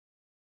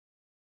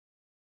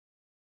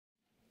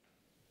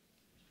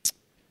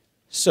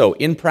So,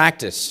 in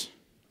practice,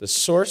 the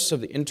source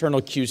of the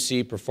internal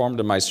QC performed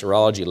in my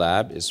serology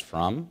lab is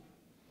from,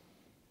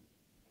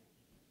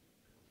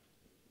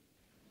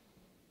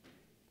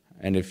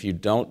 and if you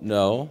don't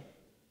know,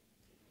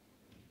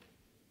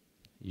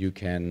 you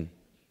can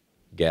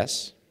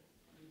guess.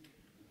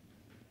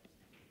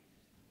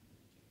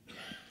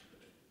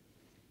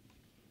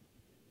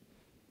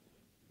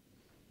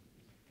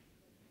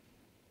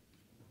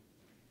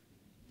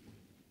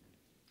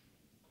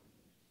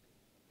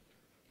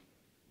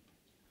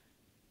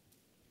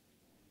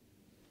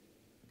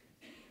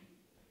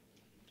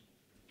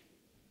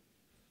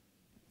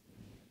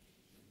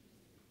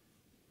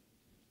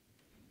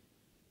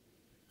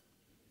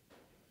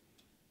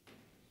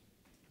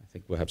 I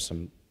think we'll have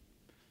some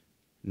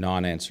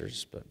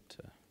non-answers, but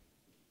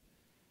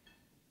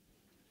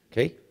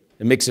okay.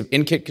 A mix of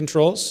in-kit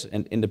controls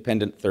and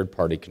independent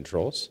third-party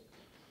controls.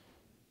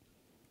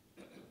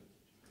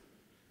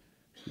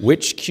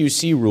 Which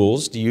QC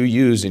rules do you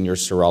use in your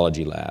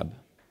serology lab?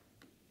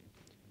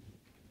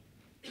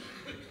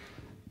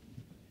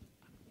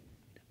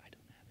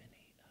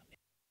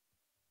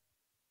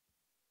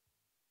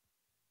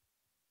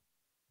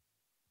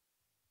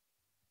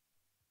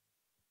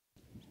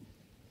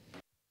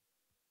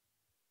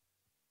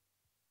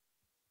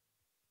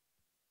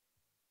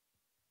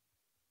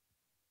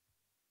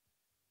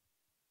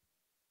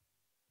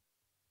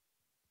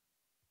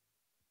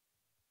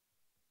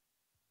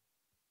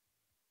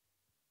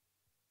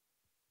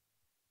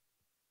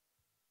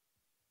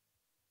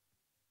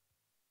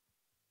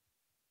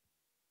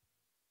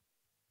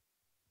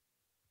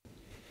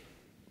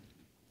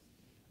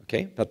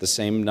 Okay, about the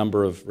same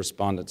number of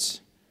respondents.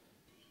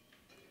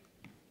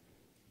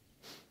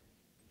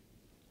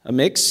 A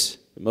mix,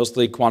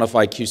 mostly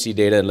quantify QC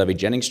data and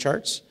Levy-Jennings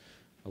charts,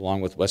 along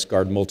with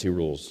Westgard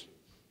multi-rules.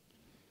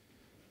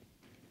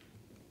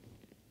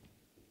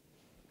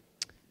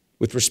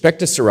 With respect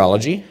to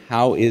serology,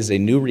 how is a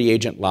new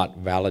reagent lot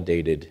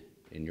validated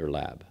in your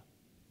lab?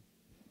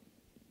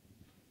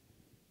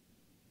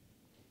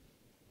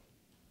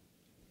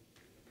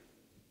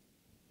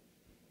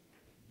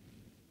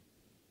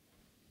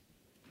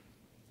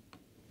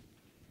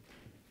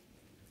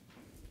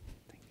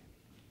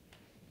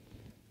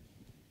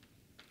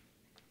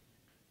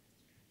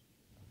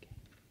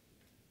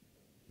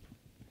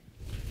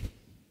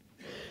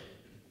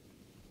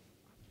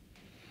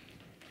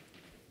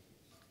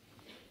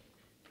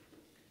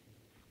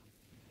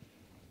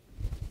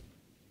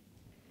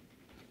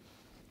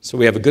 So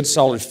we have a good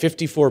solid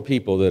 54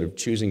 people that are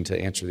choosing to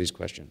answer these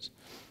questions.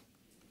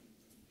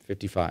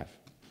 55.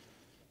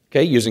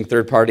 Okay, using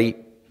third-party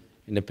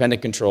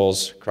independent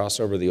controls, cross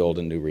over the old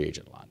and new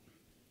reagent lot.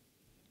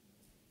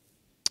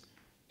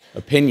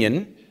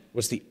 Opinion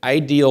was the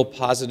ideal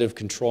positive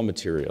control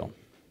material.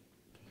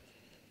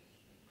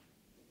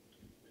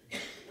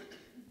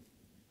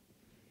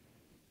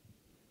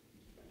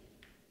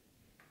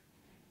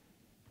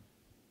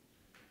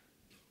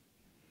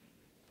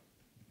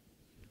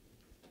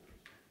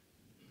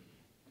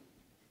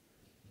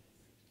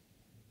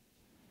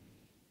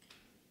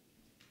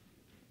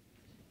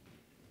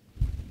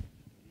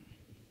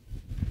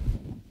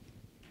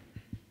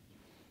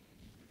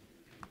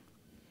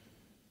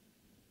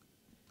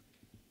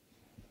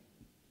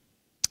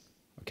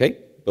 Okay,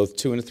 both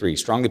 2 and 3.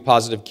 Strongly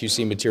positive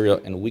QC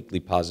material and weakly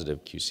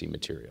positive QC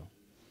material.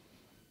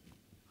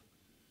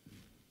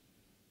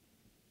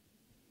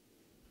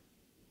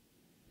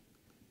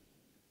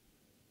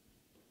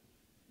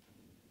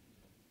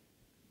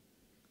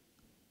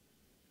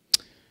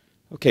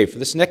 Okay, for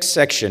this next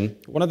section,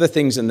 one of the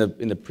things in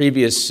the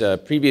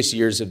previous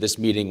years of this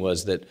meeting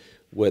was that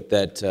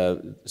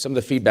some of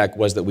the feedback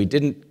was that we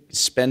didn't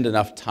spend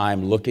enough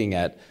time looking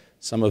at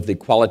some of the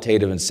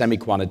qualitative and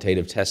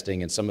semi-quantitative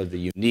testing and some of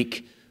the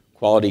unique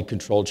quality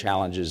control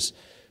challenges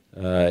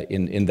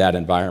in that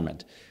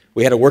environment.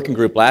 We had a working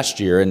group last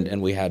year,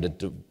 and we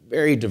had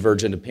very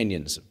divergent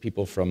opinions,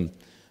 people from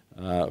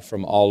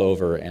all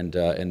over, and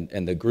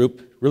the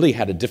group really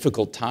had a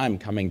difficult time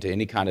coming to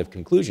any kind of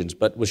conclusions,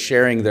 but was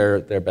sharing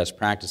their best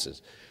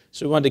practices.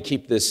 So we wanted to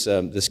keep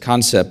this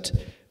concept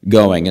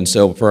going, and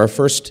so for our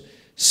first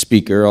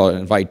speaker, I'll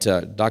invite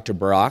Dr.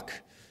 Barak,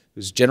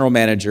 who's General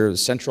Manager of the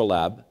Central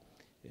Lab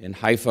in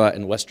Haifa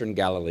and Western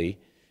Galilee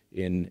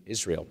in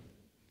Israel.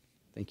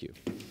 Thank you.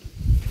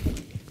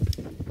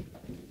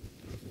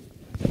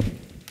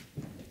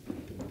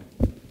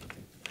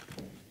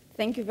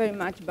 Thank you very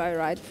much,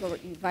 Bayride, for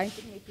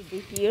inviting me to be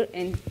here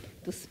and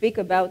to speak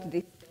about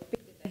this topic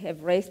that I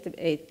have raised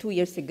 2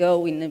 years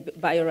ago in a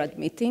Biorad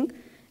meeting.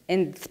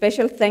 And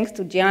special thanks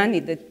to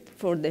Gianni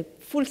for the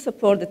full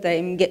support that I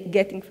am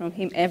getting from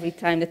him every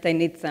time that I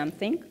need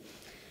something.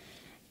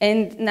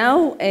 And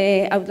now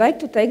I would like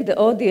to take the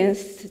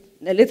audience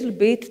a little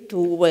bit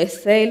to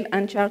sail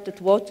uncharted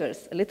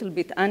waters,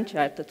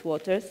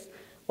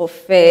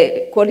 of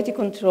quality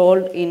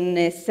control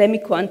in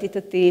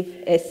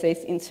semi-quantitative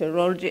assays in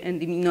serology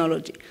and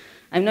immunology.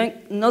 I'm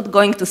not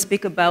going to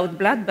speak about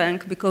blood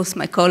bank because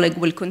my colleague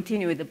will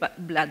continue with the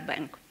blood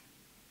bank.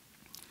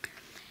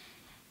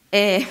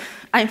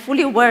 I'm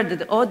fully aware that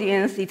the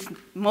audience,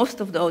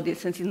 most of the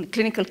audience is in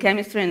clinical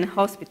chemistry and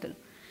hospital.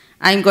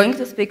 I'm going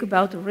to speak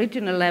about a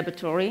regional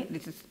laboratory.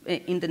 This is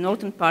in the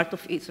northern part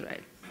of Israel.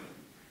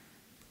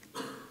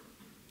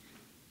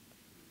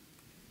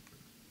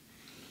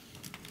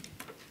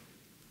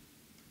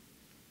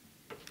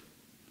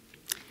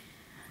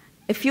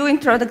 A few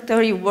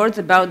introductory words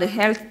about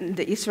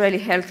the Israeli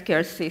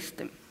healthcare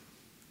system.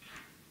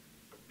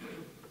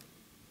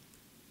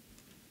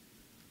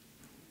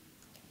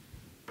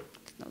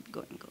 It's not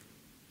going on.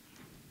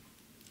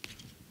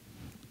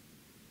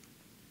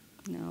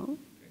 No.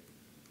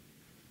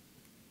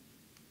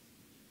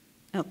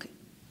 Okay.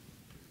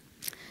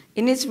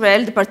 In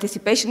Israel, the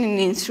participation in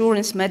the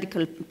insurance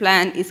medical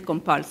plan is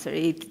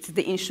compulsory. It's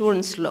the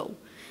insurance law.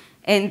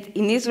 And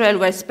in Israel,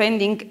 we're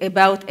spending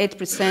about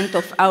 8%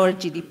 of our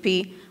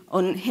GDP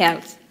on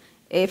health.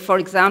 For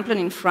example,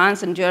 in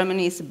France and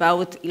Germany, it's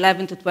about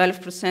 11 to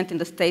 12%. In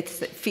the States,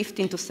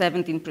 15 to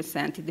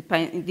 17%.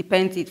 It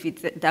depends if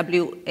it's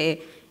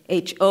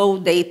WHO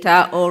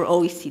data or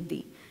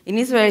OECD. In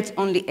Israel, it's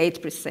only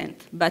 8%.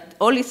 But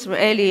all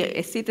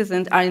Israeli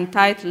citizens are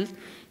entitled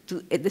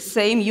to the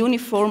same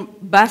uniform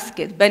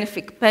basket,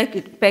 benefit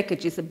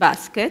package is a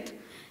basket.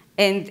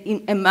 And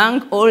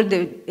among all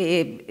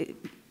the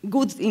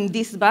goods in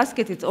this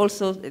basket, it's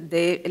also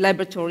the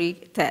laboratory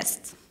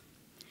tests.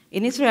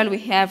 In Israel, we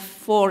have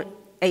 4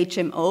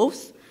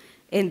 HMOs,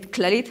 and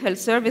Clalit Health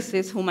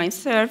Services, whom I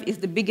serve, is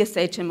the biggest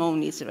HMO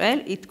in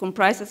Israel. It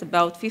comprises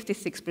about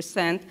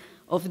 56%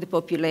 of the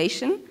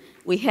population.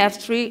 We have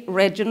 3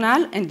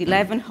 regional and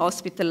 11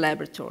 hospital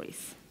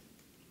laboratories.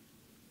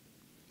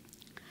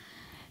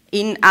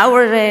 In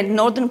our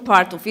northern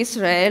part of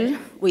Israel,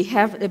 we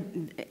have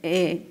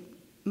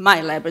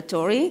my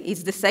laboratory.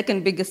 It's the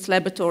second biggest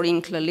laboratory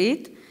in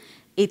Clalit.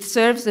 It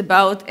serves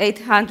about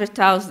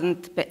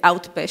 800,000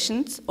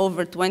 outpatients,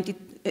 over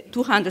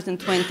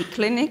 220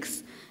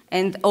 clinics,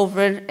 and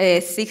over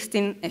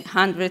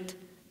 1,600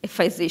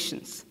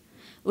 physicians.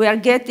 We are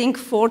getting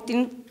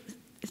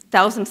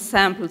 14,000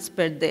 samples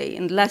per day,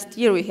 and last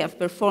year we have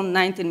performed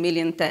 19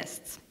 million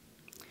tests.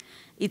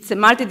 It's a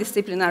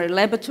multidisciplinary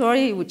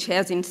laboratory which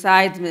has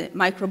inside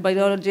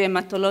microbiology,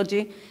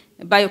 hematology,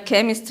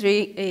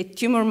 biochemistry,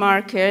 tumor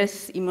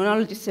markers,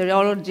 immunology,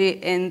 serology,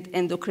 and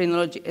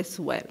endocrinology as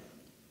well.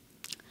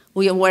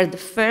 We were the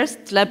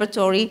first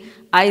laboratory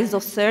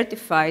ISO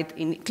certified,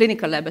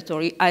 clinical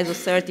laboratory ISO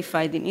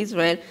certified in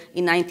Israel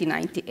in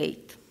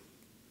 1998.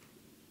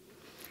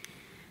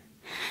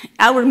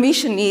 Our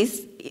mission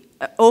is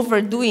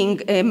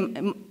overdoing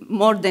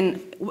more than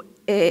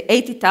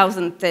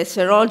 80,000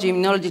 serology,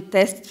 immunology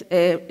tests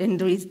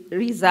and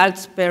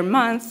results per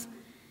month,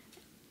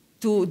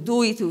 to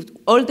do it with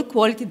all the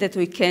quality that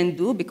we can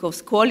do,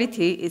 because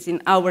quality is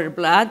in our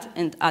blood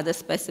and other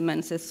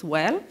specimens as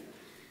well.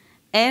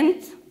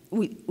 And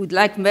we would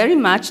like very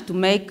much to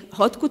make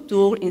haute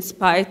couture in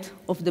spite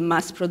of the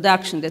mass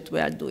production that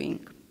we are doing.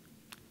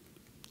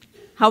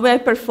 How we are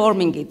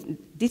performing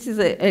it. This is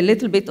a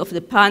little bit of the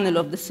panel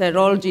of the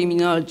serology,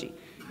 immunology.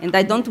 And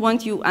I don't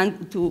want you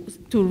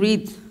to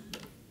read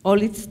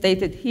all it's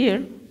stated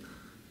here.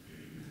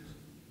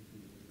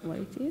 What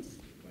it is?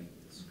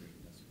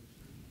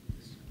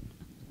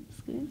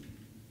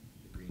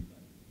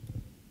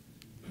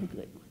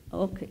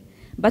 Okay.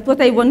 But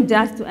what I want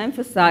just to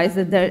emphasize is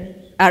that there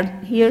are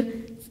here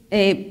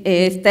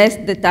tests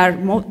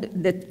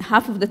that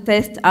half of the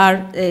tests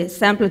are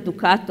sample to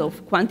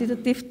cutoff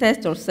quantitative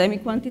tests or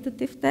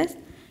semi-quantitative tests,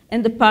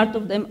 and the part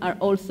of them are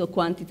also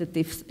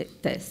quantitative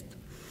tests.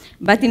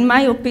 But in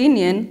my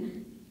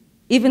opinion,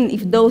 even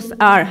if those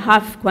are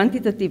half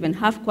quantitative and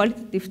half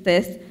qualitative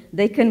tests,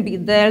 they can be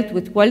dealt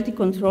with quality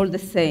control the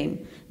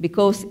same,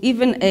 because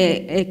even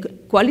a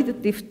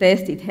qualitative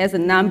test, it has a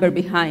number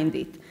behind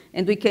it.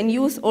 And we can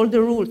use all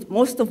the rules,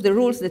 most of the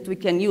rules that we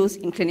can use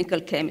in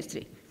clinical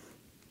chemistry.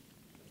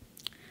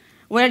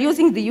 We are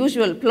using the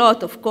usual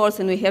plot, of course,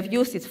 and we have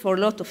used it for a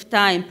lot of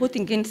time,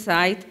 putting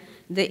inside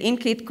the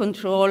in-kit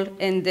control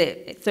and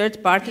the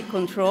third-party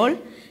control,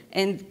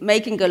 and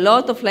making a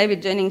lot of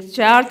Levy-Jennings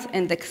charts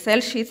and Excel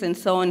sheets and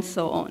so on and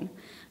so on.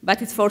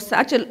 But it's for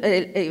such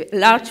a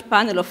large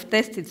panel of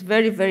tests, it's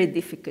very, very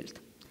difficult.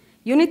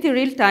 Unity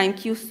real-time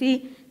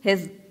QC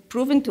has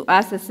proven to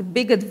us as a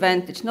big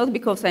advantage, not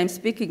because I'm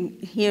speaking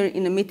here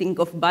in a meeting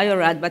of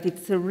Biorad, but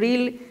it's a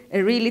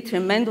really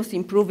tremendous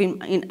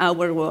improvement in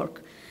our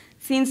work.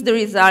 Since the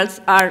results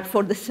are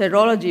for the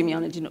serology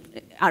immunology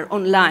are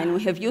online,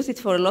 we have used it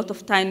for a lot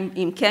of time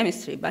in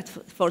chemistry, but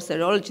for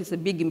serology it's a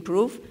big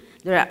improve.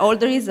 There are all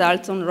the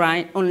results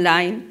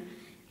online.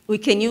 We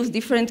can use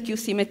different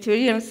QC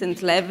materials and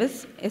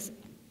levels, as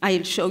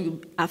I'll show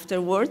you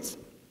afterwards.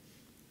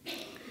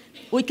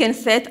 We can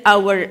set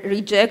our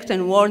reject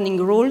and warning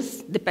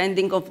rules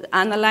depending on the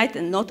analyte,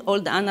 and not all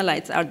the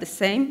analytes are the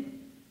same.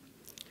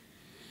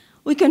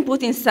 We can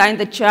put inside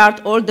the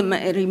chart all the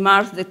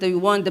remarks that we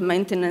want, the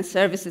maintenance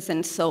services,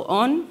 and so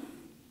on.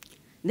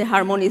 The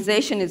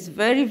harmonization is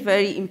very,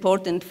 very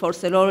important for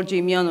serology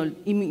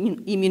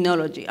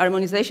immunology.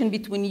 Harmonization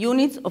between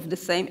units of the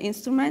same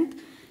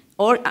instrument,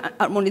 or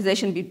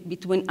harmonization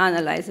between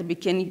analyzers,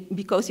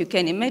 because you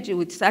can imagine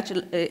with such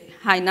a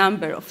high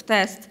number of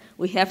tests,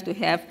 we have to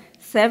have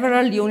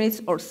several units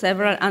or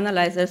several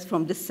analyzers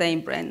from the same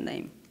brand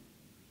name.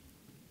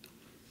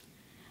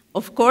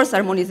 Of course,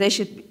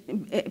 harmonization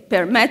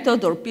per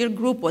method or peer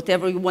group,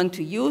 whatever you want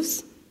to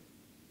use.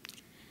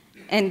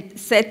 And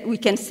we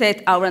can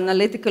set our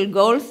analytical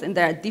goals, and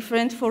they are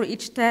different for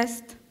each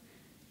test.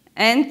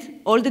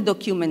 And all the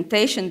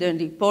documentation, the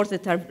reports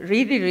that are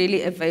really,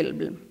 really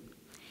available.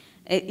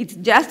 It's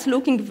just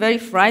looking very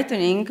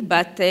frightening,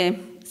 but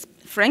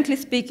frankly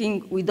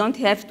speaking, we don't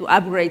have to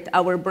upgrade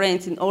our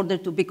brains in order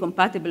to be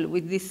compatible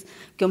with this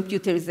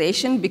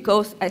computerization,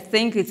 because I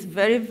think it's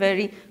very,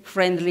 very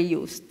friendly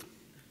used.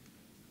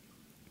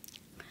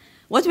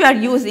 What we are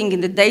using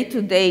in the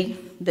day-to-day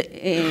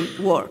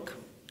work.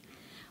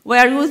 We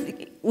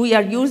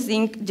are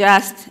using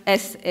just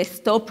as a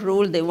stop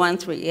rule the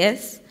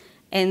 1,3S,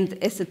 and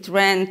as a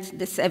trend,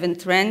 the 7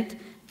 trend,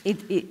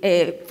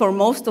 for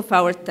most of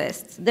our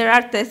tests. There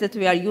are tests that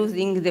we are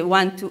using the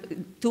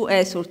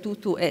 2S or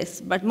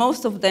 2,2S, but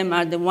most of them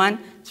are the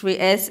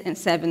 1,3S and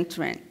 7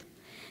 trend.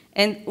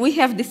 And we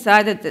have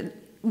decided that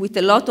with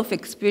a lot of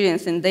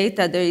experience and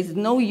data, there is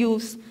no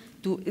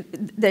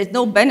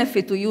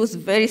benefit to use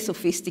very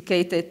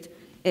sophisticated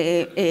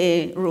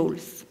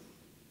rules.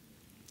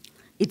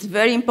 It's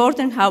very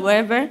important,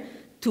 however,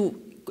 to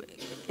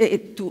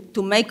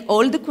make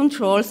all the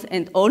controls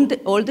and all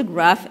the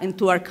graph and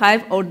to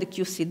archive all the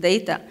QC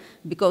data,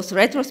 because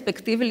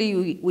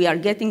retrospectively we are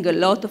getting a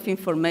lot of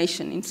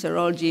information in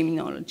serology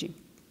immunology.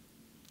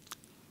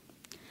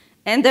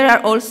 And there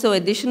are also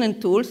additional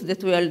tools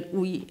that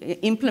we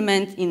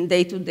implement in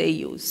day-to-day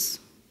use.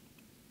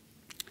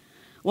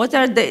 What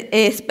are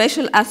the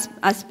special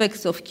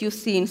aspects of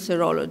QC in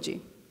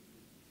serology?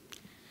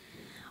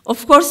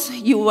 Of course,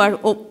 you are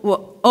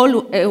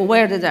all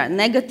aware that there are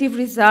negative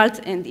results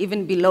and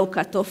even below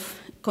cutoff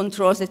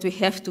controls that we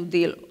have to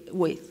deal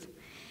with.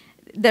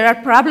 There are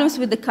problems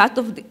with the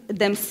cutoff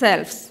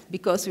themselves,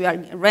 because we are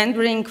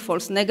rendering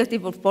false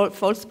negative or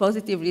false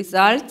positive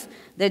results.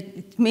 That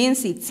it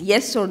means it's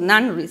yes or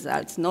none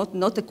results,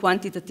 not a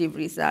quantitative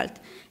result.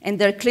 And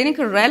their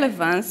clinical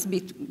relevance,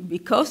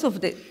 because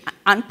of the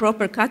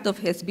improper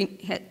cutoff,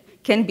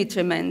 can be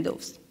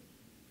tremendous.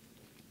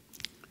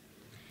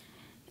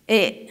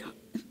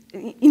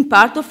 In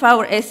part of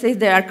our essays,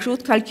 there are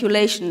crude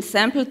calculations,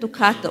 sample to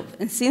cutoff.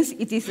 And since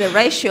it is a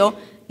ratio,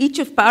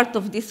 each part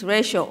of this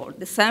ratio, or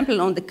the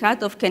sample on the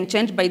cutoff, can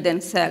change by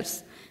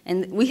themselves.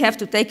 And we have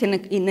to take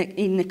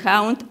in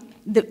account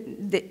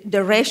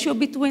the ratio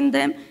between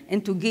them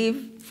and to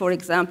give, for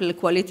example, a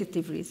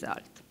qualitative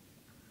result.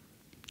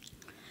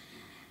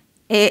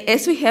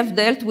 As we have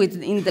dealt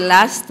with in the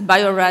last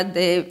Biorad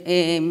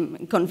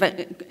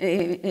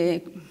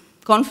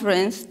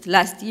conference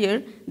last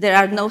year, there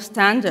are no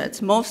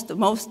standards. Most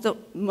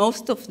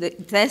of the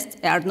tests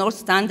are not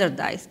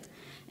standardized.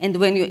 And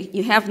when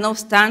you have no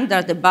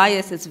standard, the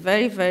bias is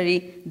very,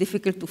 very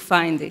difficult to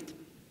find it.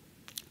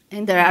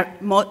 And there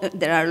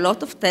are a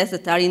lot of tests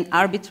that are in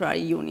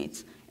arbitrary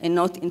units and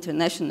not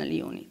international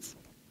units.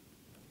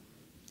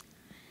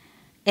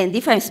 And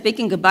if I'm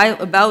speaking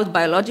about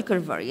biological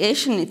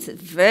variation, it's a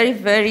very,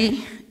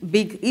 very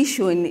big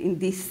issue in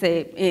these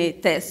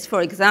tests.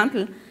 For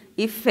example,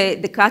 if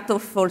the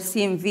cutoff for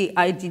CMV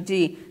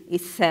IgG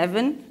is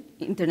 7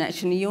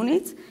 international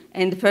units,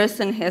 and the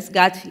person has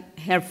got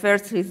her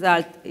first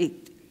result at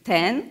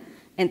 10,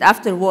 and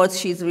afterwards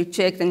she's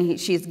rechecked and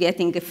she's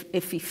getting a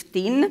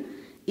 15,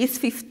 is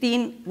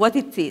 15 what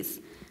it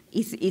is?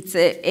 It's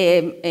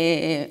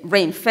a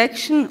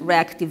reinfection,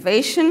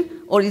 reactivation,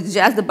 or it's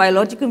just the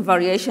biological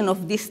variation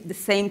of the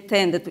same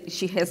 10 that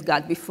she has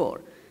got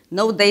before?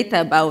 No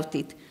data about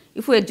it.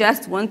 If we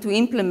just want to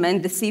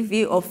implement the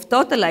CV of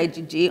total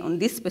IgG on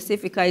this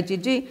specific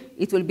IgG,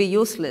 it will be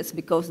useless,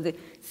 because the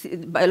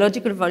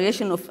biological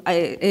variation of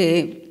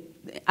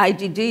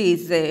IgG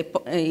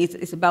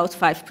is about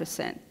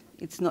 5%.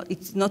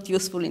 It's not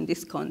useful in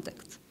this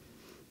context.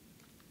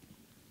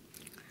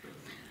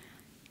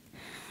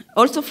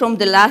 Also, from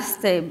the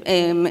last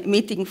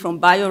meeting from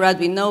Biorad,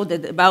 we know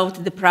that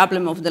about the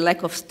problem of the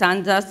lack of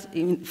standards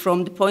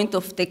from the point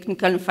of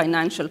technical and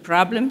financial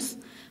problems.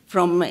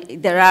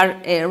 There are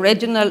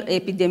regional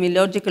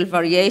epidemiological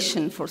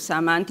variation for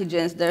some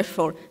antigens,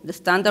 therefore the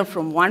standard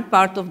from one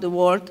part of the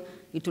world,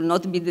 it will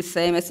not be the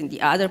same as in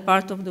the other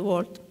part of the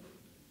world.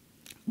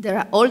 There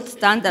are old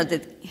standards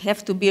that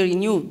have to be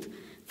renewed,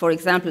 for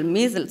example,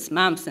 measles,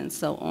 mumps, and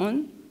so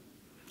on.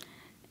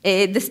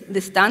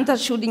 The standard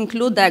should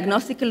include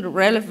diagnostically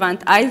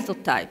relevant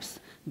isotypes,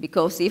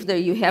 because if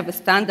you have a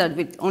standard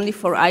with only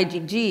for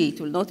IgG,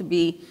 it will not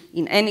be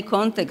in any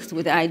context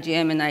with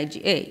IgM and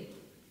IgA.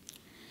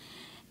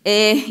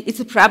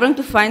 It's a problem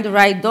to find the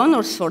right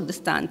donors for the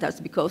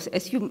standards, because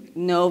as you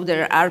know,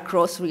 there are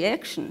cross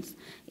reactions.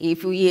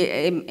 If we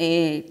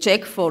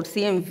check for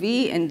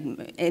CMV and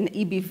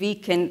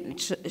EBV can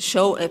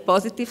show a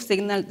positive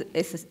signal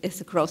as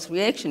a cross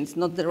reaction, it's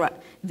not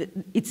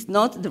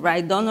the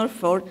right donor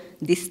for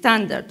this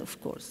standard,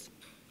 of course.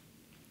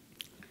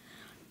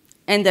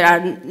 And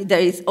there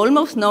is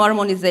almost no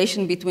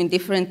harmonization between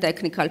different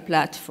technical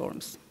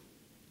platforms.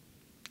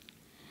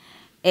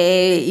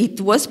 It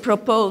was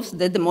proposed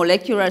that the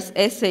molecular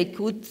assay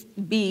could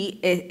be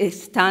a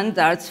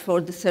standard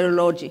for the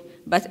serology,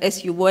 but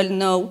as you well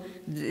know,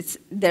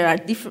 there are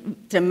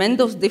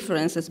tremendous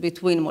differences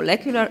between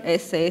molecular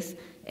assays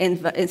and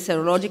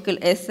serological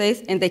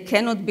assays, and they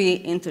cannot be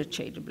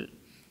interchangeable.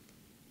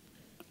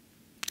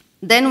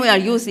 Then we are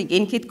using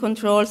in-kit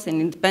controls and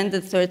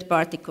independent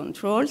third-party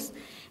controls,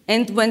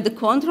 and when the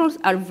controls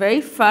are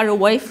very far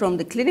away from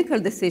the clinical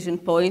decision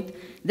point,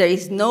 there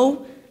is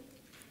no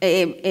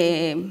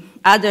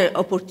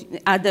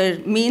other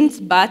means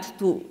but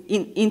to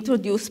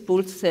introduce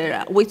pooled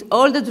sera with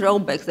all the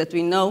drawbacks that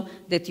we know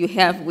that you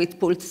have with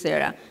pooled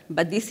sera.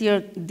 But these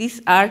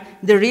are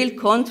the real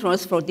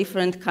controls for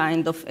different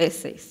kinds of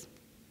assays.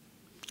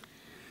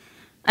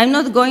 I'm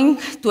not going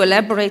to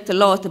elaborate a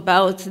lot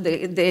about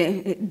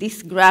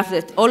this graph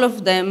that all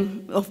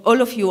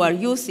of you are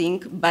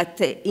using, but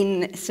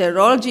in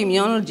serology,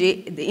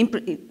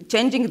 immunology,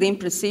 changing the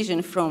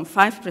imprecision from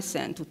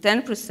 5% to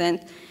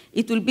 10%,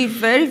 it will be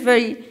very,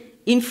 very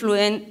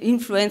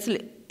influential,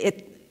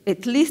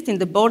 at least in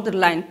the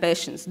borderline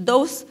patients,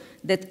 those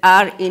that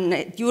are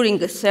during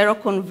the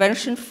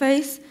seroconversion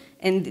phase,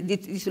 and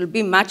this will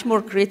be much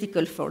more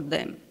critical for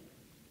them.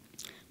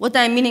 What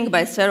I'm meaning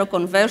by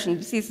seroconversion,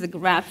 this is the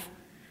graph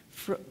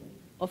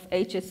of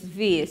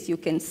HSV, as you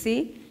can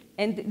see,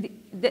 and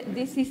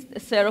this is the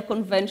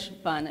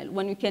seroconversion panel,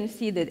 when you can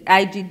see that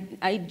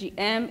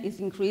IgM is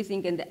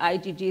increasing and the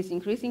IgG is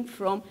increasing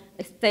from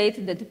a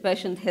state that the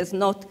patient has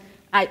not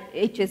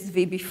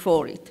HSV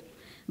before it.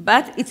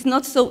 But it's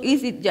not so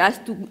easy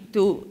just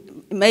to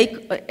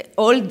make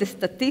all the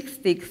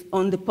statistics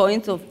on the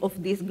points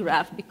of this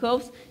graph,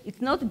 because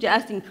it's not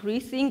just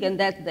increasing and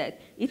that's that.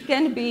 It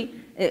can be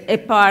a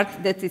part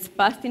that is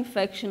past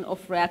infection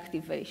of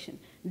reactivation.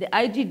 The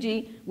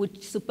IgG, which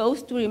is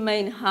supposed to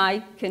remain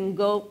high, can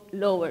go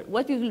lower.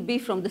 What it will be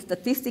from the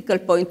statistical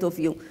point of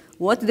view,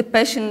 what the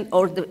patient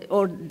or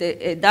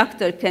the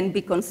doctor can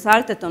be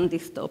consulted on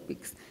these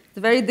topics. It's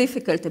very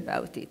difficult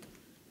about it.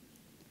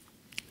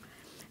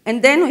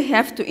 And then we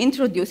have to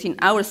introduce in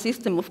our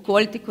system of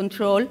quality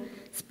control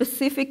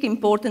specific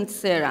important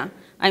sera.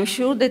 I'm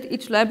sure that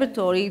each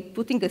laboratory,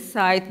 putting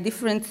aside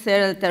different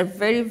sera that are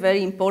very,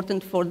 very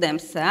important for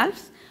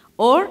themselves,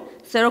 or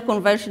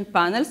seroconversion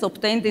panels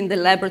obtained in the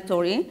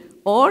laboratory,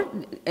 or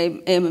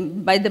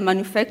by the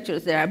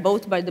manufacturers. They are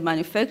both by the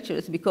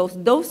manufacturers, because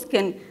those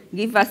can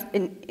give us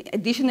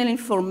additional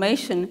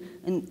information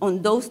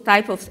on those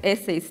type of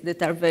assays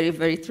that are very,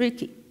 very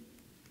tricky.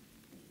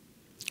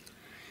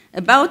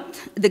 About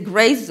the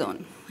gray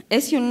zone,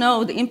 as you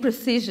know, the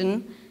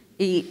imprecision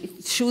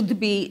should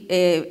be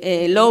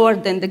lower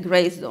than the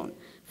gray zone.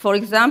 For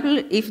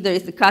example, if there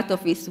is a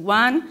cutoff is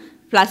 1,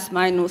 plus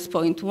minus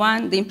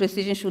 0.1, the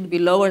imprecision should be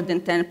lower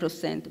than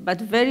 10%.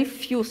 But very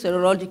few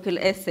serological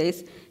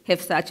assays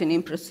have such an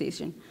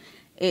imprecision.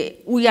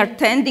 We are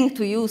tending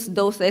to use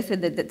those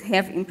assays that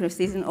have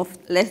imprecision of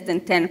less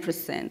than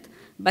 10%.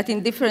 But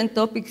in different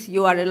topics,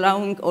 you are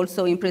allowing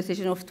also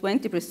imprecision of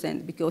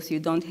 20% because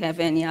you don't have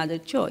any other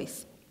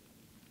choice.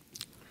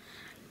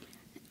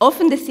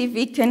 Often the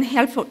CV can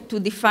help to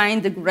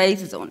define the gray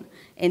zone.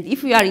 And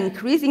if we are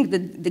increasing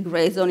the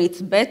gray zone,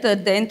 it's better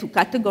then to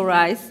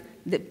categorize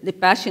the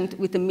patient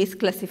with a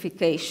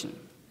misclassification.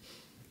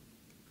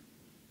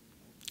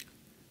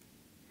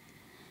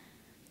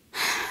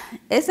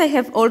 As I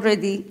have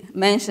already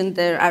mentioned,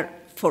 there are,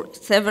 for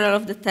several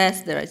of the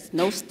tests, there is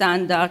no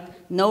standard,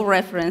 no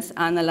reference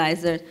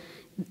analyzer.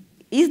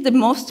 Is the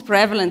most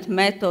prevalent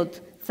method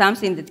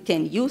something that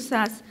can use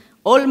us?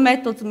 All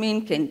methods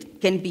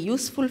can be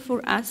useful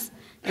for us,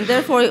 and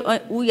therefore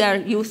we are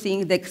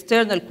using the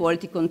external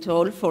quality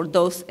control for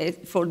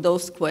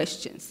those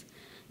questions.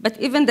 But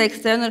even the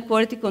external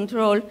quality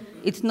control,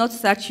 it's not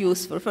such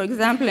useful. For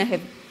example,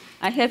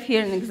 I have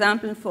here an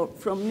example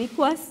from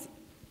NIQUAS,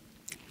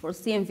 for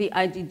CMV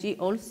IgG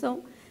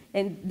also,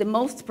 and the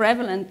most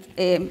prevalent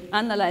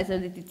analyzer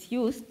that it's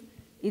used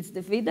is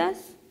the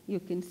VIDAS, you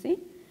can see,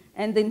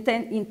 and the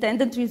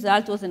intended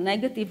result was a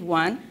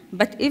 -1,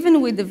 but even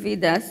with the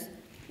VIDAS,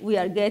 we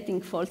are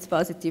getting false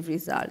positive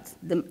results.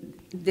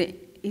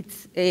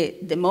 It's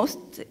the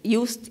most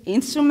used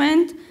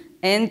instrument,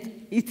 and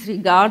it's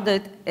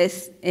regarded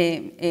as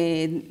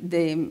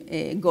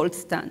the gold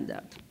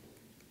standard.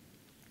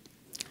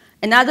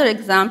 Another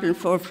example,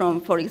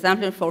 for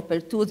example, for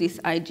pertussis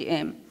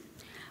IgM.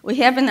 We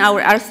have in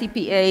our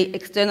RCPA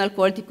external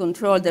quality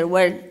control, there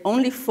were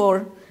only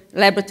 4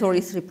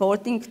 laboratories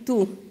reporting,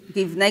 2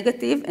 give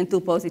negative and 2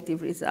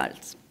 positive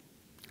results.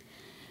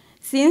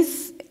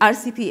 Since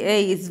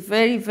RCPA is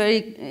very,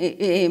 very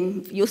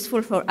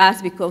useful for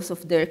us because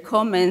of their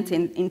comment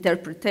and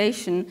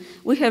interpretation,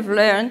 we have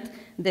learned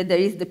that there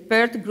is the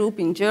PERT group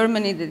in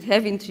Germany that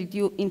have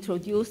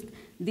introduced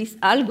this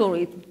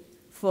algorithm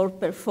for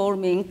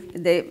performing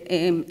the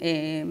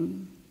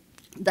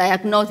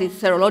diagnosis,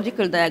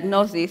 serological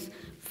diagnosis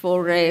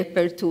for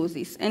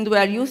pertussis. And we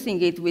are using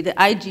it with the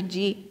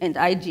IgG and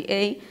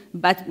IgA,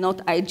 but not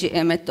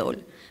IgM at all.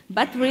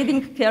 But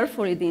reading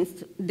carefully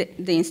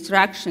the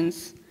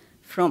instructions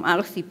from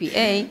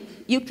RCPA,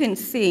 you can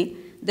see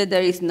that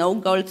there is no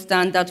gold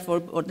standard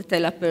for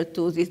Bordetella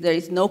pertussis. There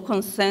is no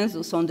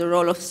consensus on the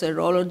role of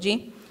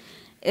serology.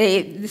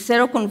 The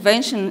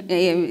seroconvention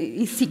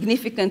is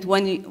significant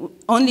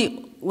only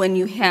when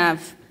you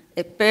have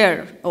a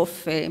pair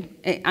of a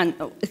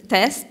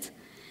test,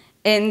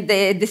 and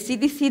the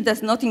CDC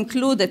does not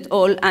include at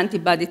all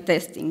antibody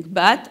testing,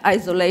 but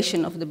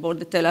isolation of the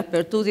Bordetella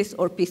pertussis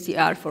or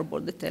PCR for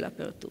Bordetella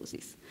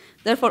pertussis.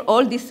 Therefore,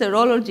 all this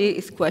serology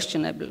is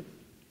questionable.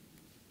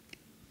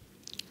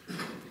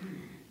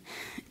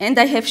 And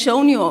I have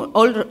shown you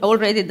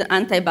already the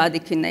antibody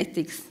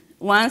kinetics.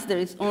 Once there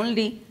is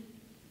only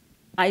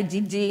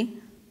IgG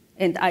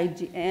and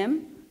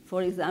IgM,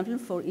 for example,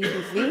 for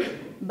EBV,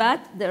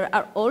 but there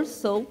are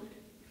also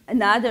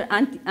another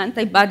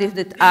antibodies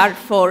that are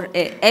for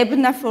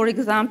EBNA, for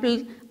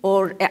example,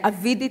 or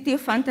avidity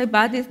of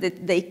antibodies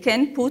that they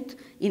can put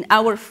in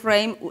our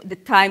frame the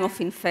time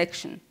of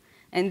infection.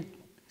 And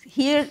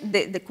here,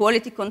 the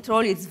quality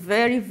control is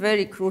very,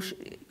 very crucial.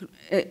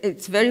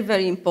 It's very,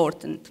 very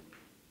important.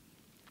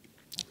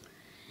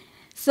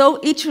 So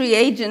each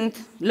reagent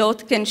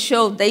lot can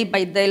show day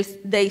by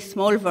day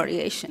small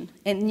variation.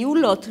 A new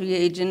lot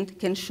reagent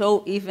can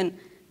show even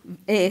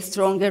a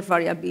stronger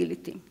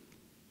variability.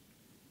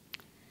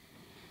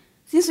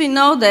 Since we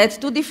know that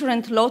two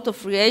different lots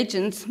of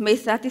reagents may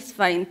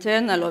satisfy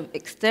internal or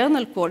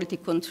external quality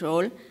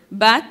control,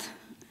 but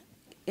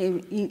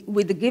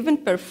with the given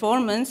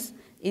performance,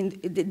 in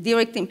the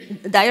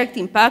direct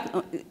impact,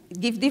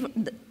 give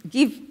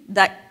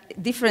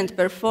different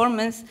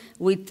performance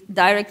with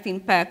direct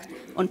impact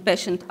on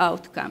patient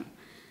outcome.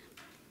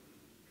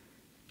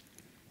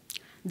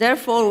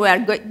 Therefore, we are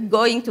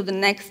going to the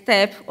next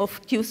step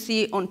of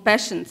QC on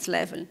patient's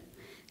level.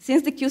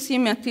 Since the QC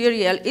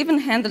material, even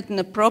handled in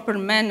a proper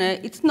manner,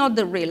 it's not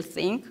the real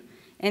thing,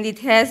 and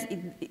it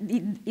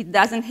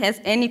doesn't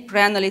have any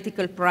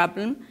pre-analytical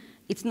problem.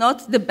 It's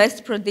not the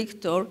best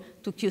predictor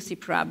to QC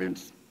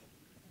problems.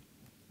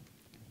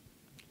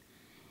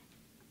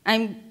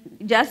 I'm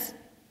just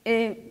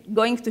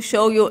going to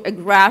show you a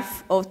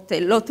graph of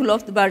the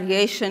lot-to-lot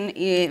variation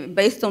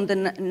based on the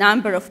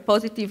number of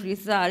positive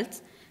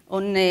results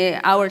on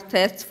our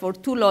tests for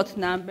two lot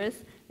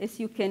numbers, as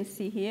you can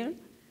see here.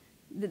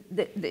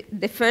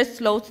 The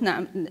first lot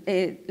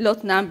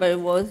number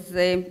was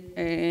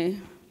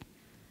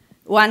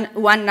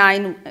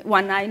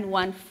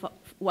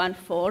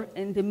 1914,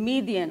 and the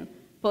median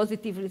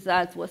positive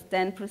result was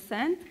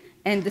 10%,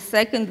 and the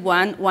second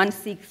one,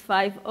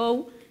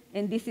 1650,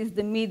 and this is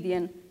the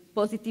median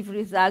positive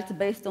result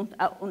based on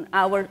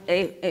our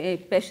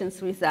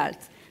patient's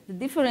results. The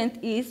difference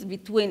is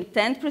between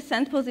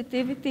 10%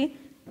 positivity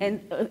and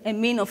a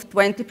mean of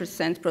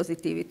 20%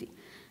 positivity.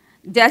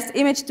 Just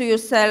image to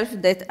yourself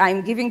that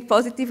I'm giving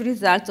positive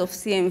results of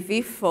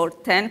CMV for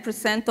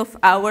 10% of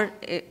our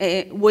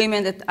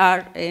women that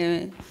are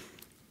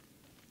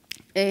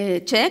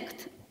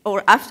checked,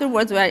 or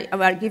afterwards we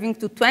are giving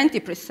to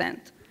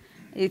 20%.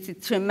 It's a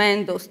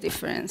tremendous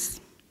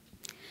difference.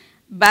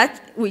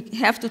 But we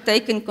have to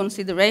take in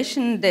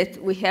consideration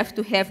that we have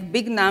to have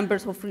big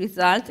numbers of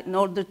results in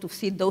order to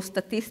see those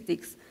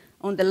statistics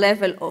on the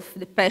level of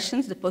the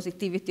patients, the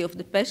positivity of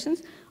the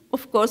patients.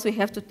 Of course, we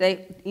have to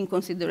take in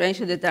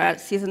consideration that there are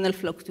seasonal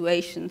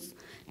fluctuations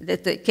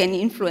that can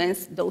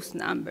influence those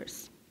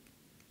numbers.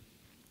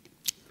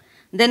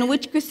 Then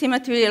which QC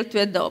material to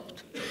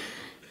adopt?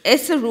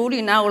 As a rule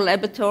in our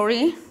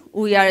laboratory,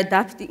 we are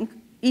adapting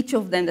each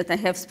of them that I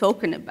have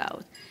spoken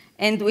about.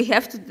 And we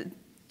have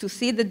to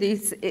see that there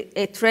is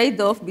a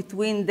trade-off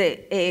between the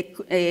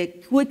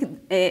quick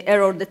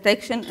error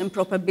detection and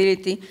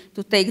probability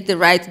to take the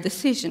right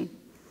decision.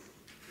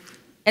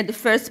 At the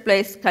first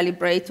place,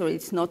 calibrator,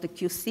 it's not a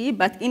QC,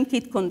 but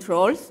in-kit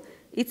controls,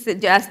 it's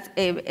just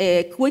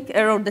a quick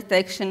error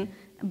detection,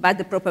 but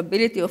the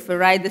probability of a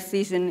right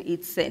decision,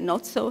 it's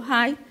not so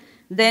high.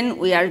 Then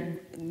we are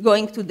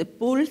going to the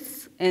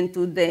pools and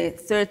to the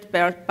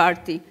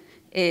third-party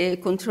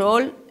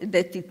control,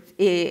 that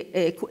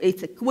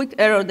it's a quick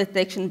error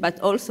detection, but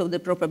also the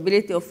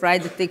probability of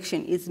right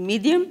detection is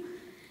medium.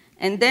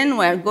 And then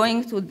we are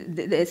going to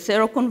the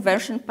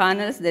seroconversion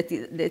panels that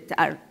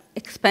are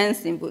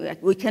expensive.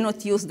 We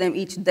cannot use them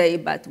each day,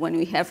 but when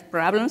we have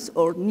problems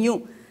or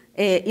new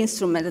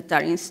instruments that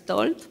are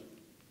installed.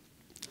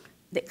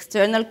 The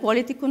external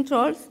quality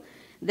controls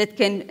that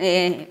can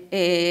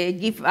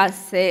give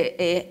us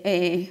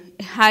a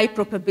high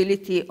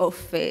probability of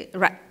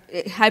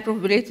high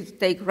probability to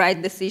take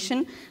right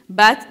decision,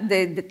 but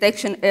the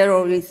detection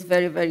error is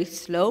very, very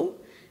slow.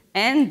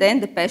 And then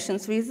the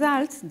patient's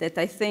results that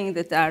I think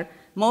that are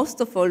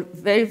most of all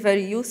very,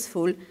 very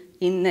useful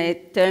in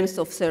terms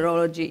of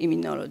serology,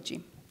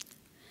 immunology.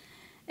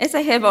 As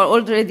I have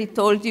already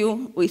told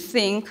you, we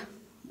think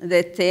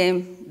that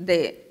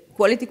the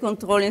quality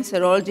control in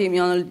serology,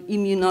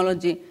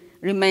 immunology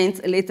remains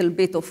a little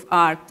bit of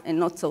art and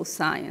not so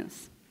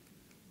science.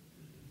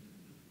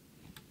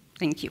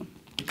 Thank you.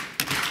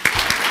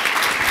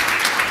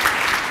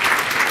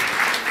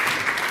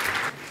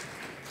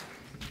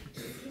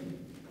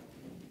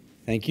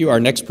 Thank you. Our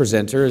next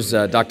presenter is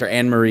Dr.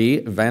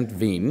 AnneMarie van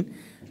Veen.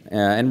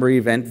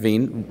 AnneMarie van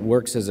Veen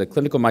works as a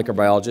clinical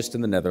microbiologist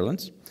in the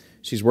Netherlands.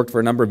 She's worked for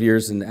a number of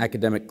years in the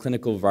academic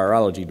clinical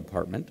virology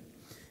department,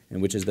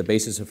 and which is the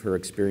basis of her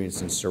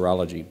experience in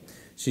serology.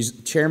 She's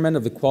chairman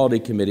of the quality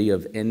committee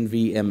of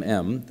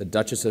NVMM, the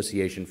Dutch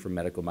Association for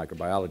Medical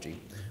Microbiology.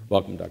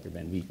 Welcome, Dr.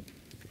 van Veen.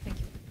 Thank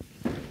you.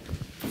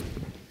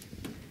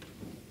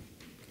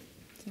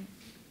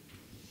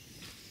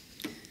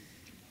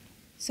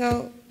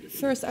 So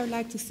first, I would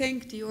like to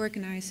thank the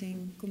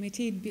organizing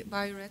committee,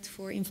 BioRed,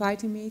 for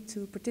inviting me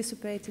to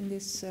participate in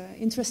this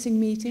interesting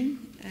meeting.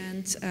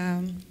 And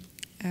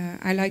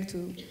I like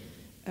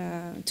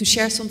to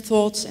share some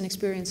thoughts and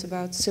experience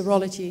about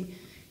serology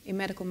in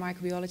medical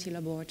microbiology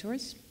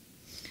laboratories.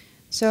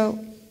 So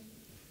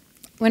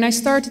when I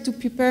started to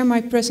prepare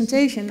my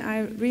presentation,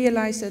 I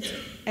realized that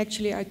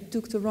actually I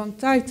took the wrong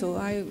title.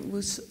 I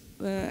was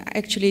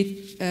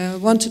actually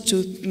wanted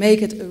to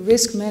make it a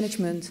risk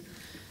management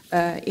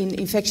in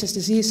infectious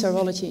disease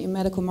serology in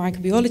medical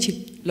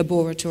microbiology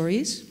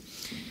laboratories.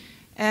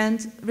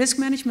 And risk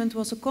management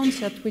was a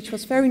concept which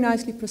was very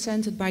nicely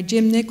presented by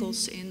Jim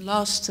Nichols in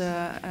last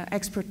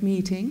expert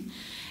meeting.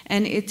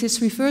 And it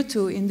is referred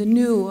to in the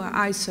new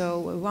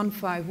ISO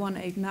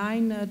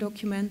 15189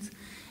 document.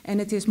 And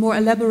it is more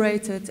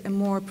elaborated and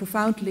more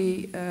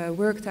profoundly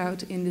worked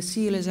out in the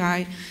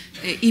CLSI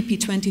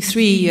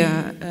EP23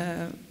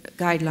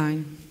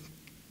 guideline.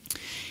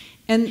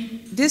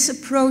 And this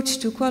approach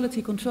to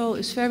quality control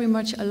is very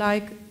much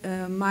alike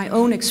my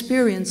own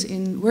experience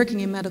in working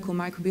in medical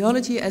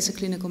microbiology as a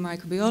clinical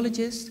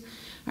microbiologist.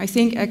 I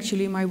think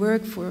actually my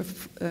work for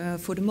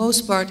the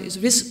most part is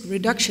risk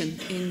reduction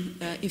in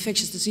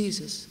infectious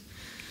diseases.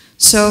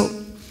 So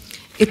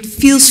it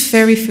feels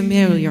very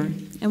familiar.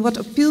 And what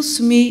appeals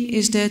to me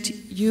is that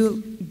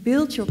you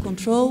build your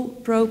control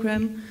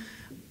program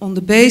on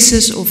the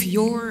basis of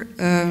your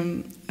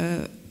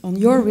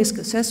risk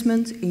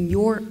assessment in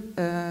your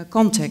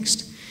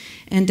context.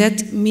 And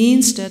that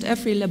means that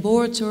every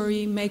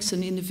laboratory makes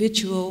an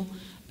individual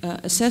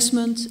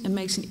assessment and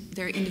makes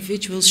their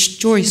individual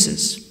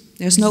choices.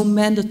 There's no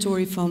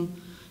mandatory from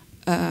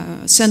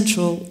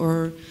central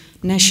or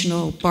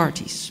national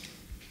parties.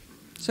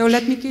 So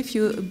let me give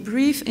you a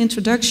brief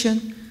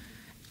introduction,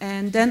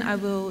 and then I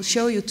will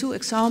show you two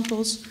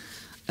examples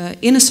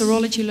in a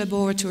serology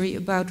laboratory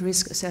about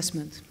risk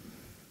assessment.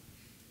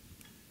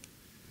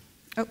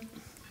 Oh,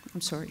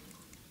 I'm sorry.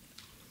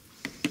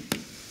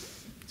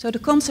 So the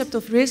concept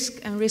of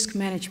risk and risk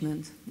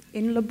management.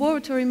 In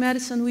laboratory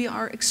medicine, we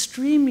are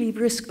extremely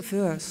risk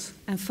averse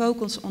and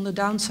focus on the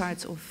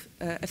downsides of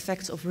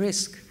effects of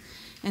risk.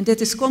 And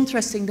that is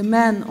contrasting the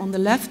man on the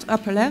left,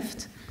 upper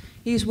left.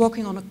 He is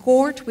walking on a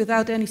court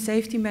without any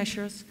safety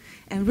measures,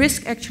 and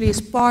risk actually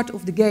is part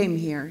of the game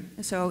here.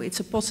 So it's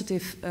a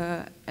positive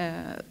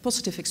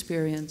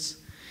experience.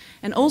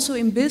 And also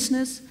in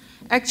business,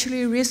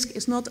 actually risk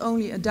is not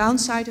only a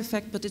downside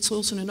effect, but it's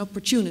also an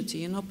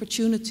opportunity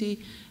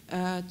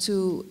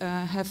to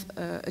have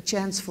a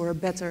chance for a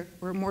better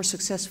or more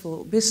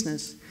successful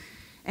business.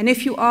 And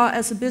if you are,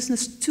 as a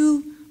business,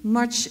 too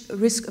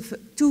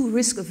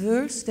risk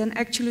averse, then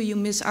actually you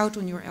miss out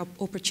on your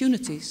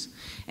opportunities,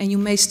 and you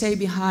may stay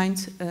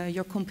behind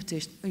your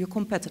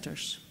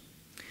competitors.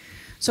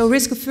 So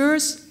risk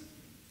averse,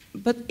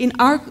 but in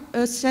our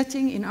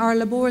setting, in our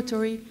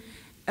laboratory,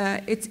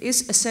 it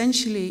is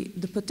essentially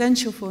the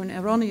potential for an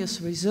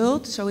erroneous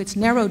result, so it's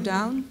narrowed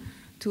down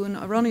to an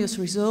erroneous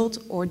result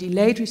or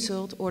delayed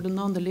result or the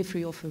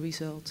non-delivery of a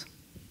result.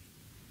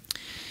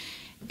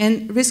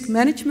 And risk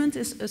management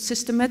is a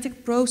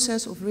systematic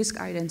process of risk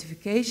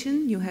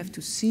identification. You have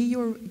to see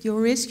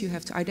your risk, you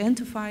have to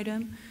identify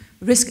them.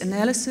 Risk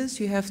analysis,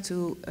 you have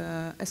to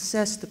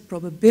assess the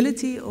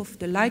probability of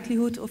the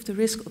likelihood of the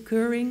risk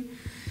occurring,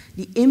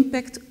 the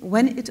impact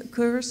when it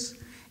occurs,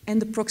 and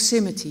the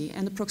proximity.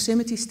 And the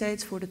proximity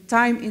states for the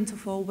time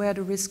interval where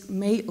the risk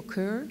may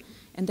occur,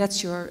 and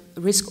that's your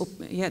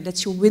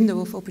that's your window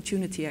of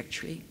opportunity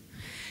actually.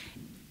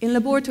 In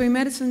laboratory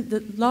medicine,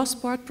 the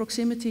last part,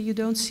 proximity, you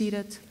don't see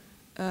that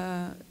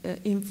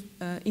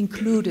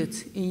included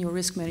in your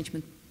risk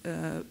management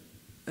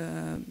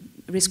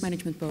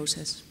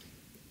process.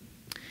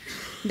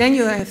 Then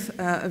you have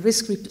a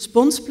risk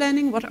response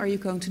planning. What are you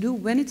going to do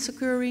when it's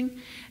occurring?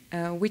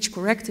 Which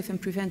corrective and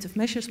preventive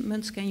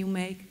measurements can you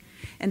make?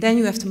 And then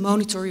you have to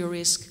monitor your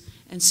risk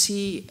and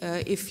see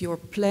if your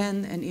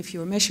plan and if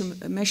your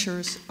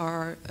measures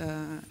are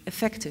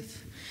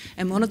effective.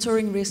 And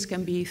monitoring risk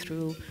can be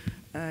through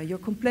your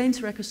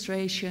complaints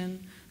registration,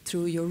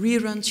 through your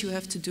reruns you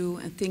have to do,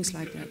 and things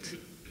like that.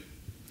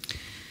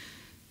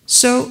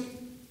 So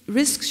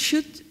risks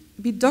should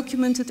be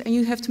documented, and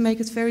you have to make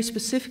it very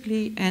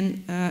specifically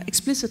and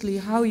explicitly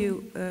how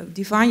you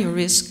define your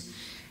risk.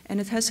 And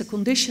it has a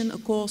condition, a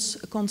cause,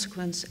 a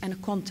consequence, and a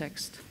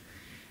context.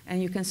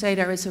 And you can say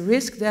there is a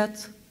risk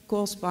that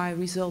caused by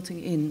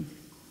resulting in.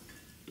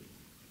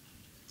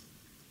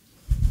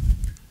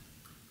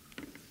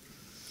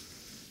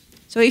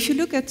 So if you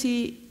look at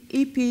the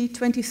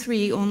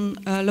EP23 on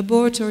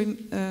laboratory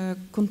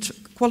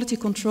quality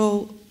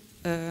control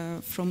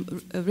from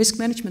a risk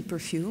management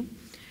purview,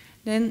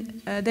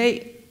 then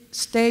they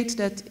state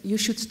that you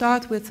should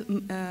start with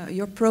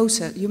your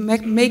process. You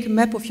make a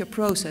map of your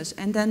process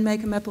and then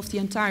make a map of the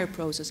entire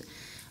process.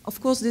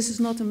 Of course, this is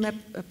not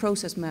a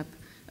process map.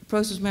 A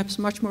process map is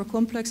much more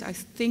complex. I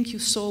think you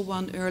saw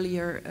one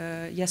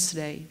earlier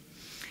yesterday.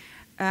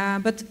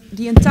 But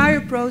the entire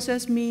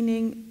process,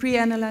 meaning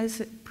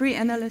pre-analysis,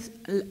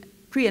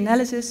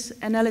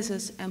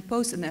 analysis, and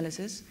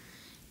post-analysis.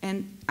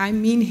 And I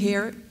mean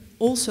here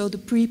also the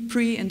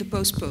pre and the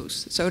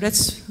post. So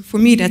that's, for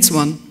me, that's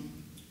one.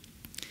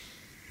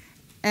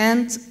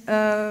 And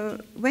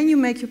when you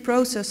make your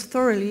process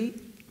thoroughly,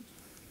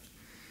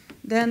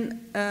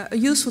 then a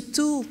useful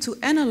tool to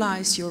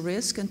analyze your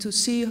risk and to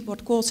see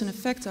what cause and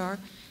effect are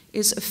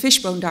is a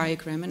fishbone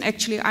diagram. And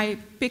actually I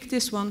picked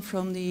this one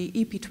from the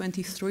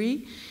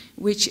EP23,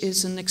 which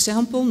is an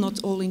example, not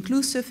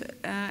all-inclusive,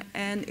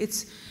 and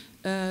it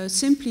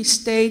simply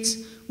states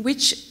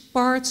which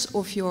parts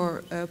of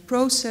your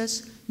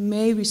process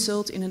may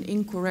result in an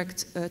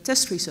incorrect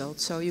test result.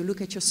 So you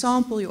look at your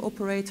sample, your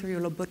operator,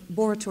 your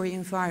laboratory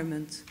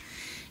environment.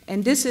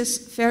 And this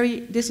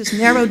is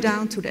narrowed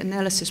down to the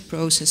analysis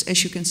process,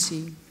 as you can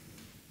see.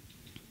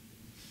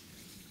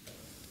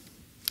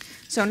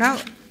 So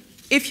now,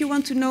 if you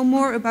want to know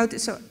more about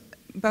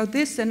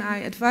this, then I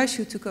advise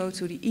you to go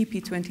to the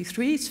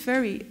EP23. It's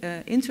very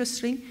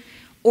interesting,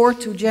 or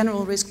to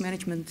general risk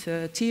management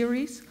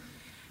theories.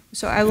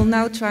 So I will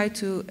now try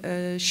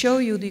to show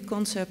you the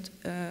concept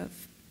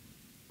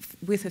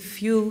with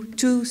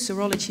two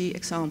serology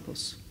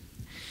examples.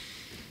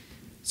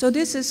 So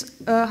this is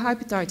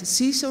hepatitis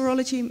C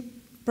serology,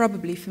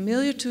 probably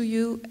familiar to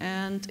you,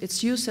 and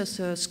it's used as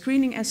a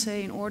screening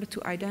assay in order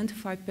to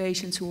identify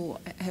patients who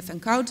have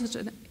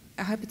encountered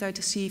a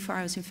hepatitis C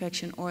virus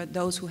infection or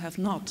those who have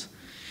not.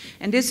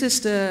 And this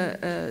is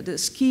the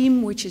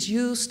scheme which is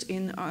used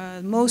in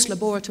most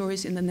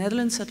laboratories, in the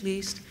Netherlands at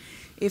least.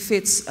 If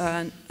it's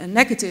a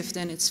negative,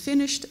 then it's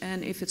finished,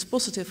 and if it's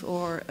positive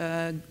or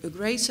a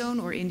gray zone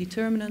or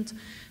indeterminate,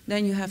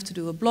 then you have to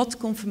do a blood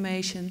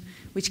confirmation,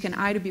 which can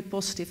either be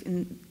positive,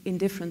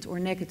 indifferent, or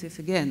negative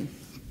again.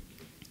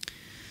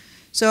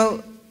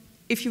 So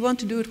if you want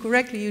to do it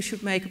correctly, you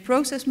should make a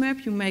process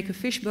map, you make a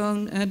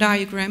fishbone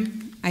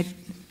diagram. I'm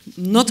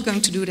not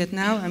going to do that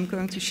now. I'm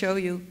going to show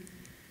you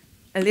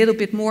a little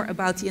bit more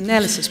about the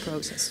analysis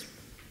process.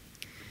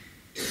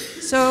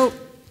 So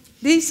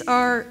these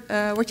are,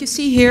 what you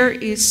see here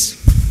is,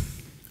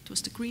 it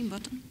was the green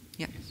button?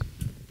 Yeah.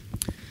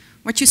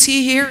 What you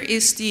see here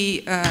is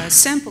the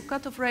sample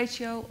cutoff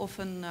ratio of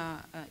an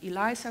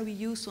ELISA we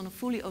used on a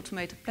fully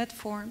automated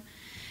platform.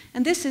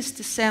 And this is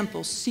the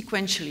samples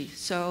sequentially,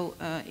 so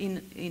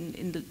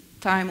in the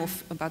time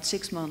of about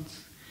 6 months.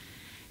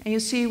 And you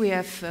see we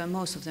have,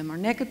 most of them are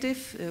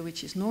negative,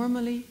 which is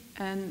normally,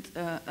 and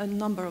a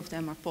number of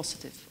them are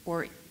positive,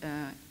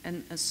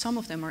 and some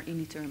of them are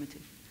indeterminate.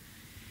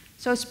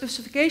 So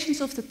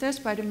specifications of the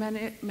test by the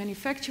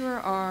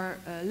manufacturer are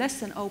less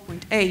than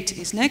 0.8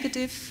 is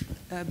negative,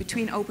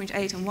 between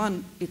 0.8 and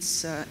 1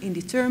 it's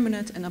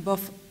indeterminate, and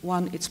above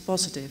 1 it's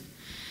positive.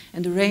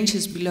 And the range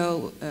is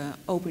below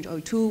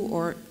 0.02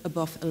 or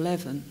above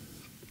 11.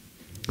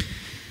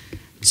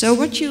 So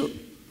what you,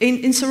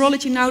 in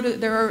serology now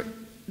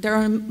there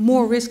are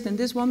more risks than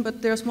this one,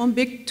 but there's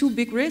two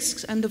big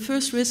risks, and the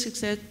first risk is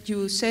that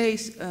you say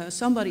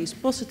somebody is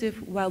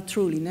positive while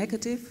truly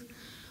negative,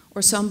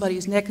 or somebody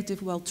is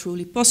negative while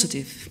truly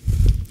positive.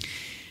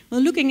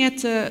 Well, looking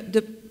at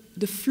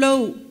the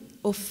flow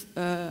of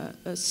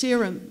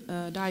serum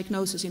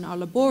diagnosis in our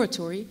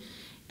laboratory,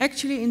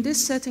 actually in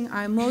this setting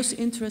I'm most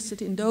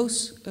interested in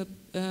those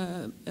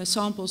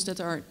samples that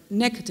are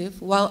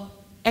negative while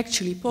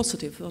actually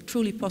positive, or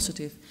truly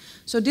positive.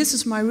 So this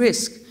is my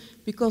risk,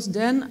 because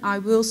then I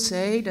will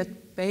say that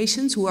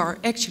patients who are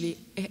actually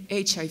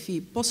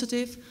HIV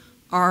positive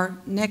are,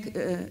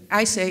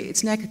 I say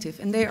it's negative,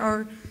 and they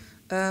are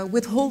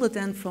withholded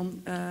then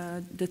from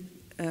the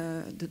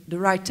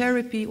right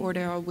therapy, or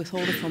they are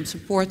withholded from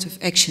supportive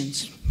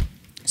actions.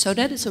 So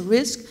that is a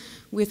risk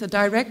with a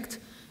direct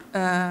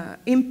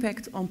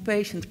impact on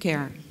patient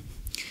care.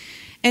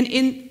 And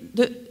in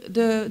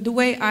the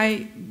way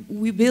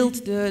we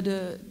build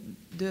the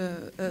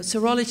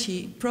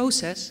serology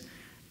process,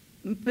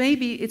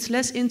 maybe it's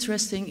less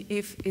interesting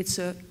if it's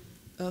a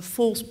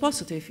false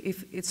positive,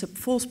 if it's a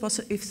false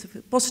positive, if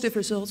positive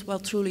results while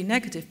truly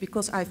negative,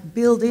 because I've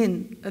built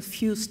in a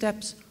few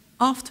steps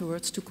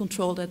afterwards to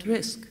control that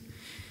risk.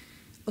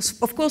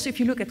 Of course, if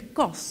you look at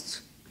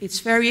costs,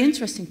 it's very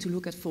interesting to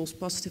look at false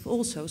positive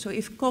also. So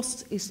if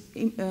cost is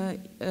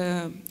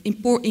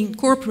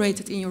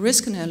incorporated in your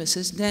risk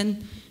analysis,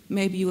 then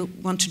maybe you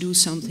want to do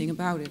something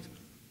about it.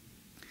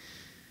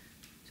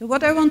 So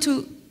what I want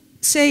to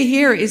say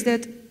here is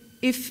that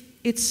if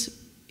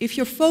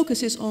your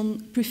focus is on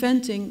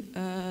preventing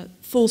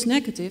false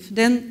negative,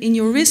 then in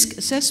your risk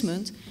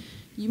assessment,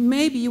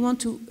 maybe you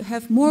want to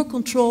have more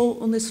control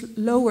on this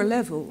lower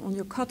level, on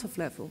your cutoff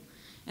level.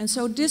 And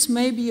so this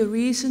may be a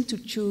reason to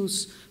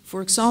choose,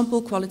 for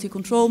example, quality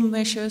control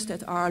measures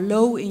that are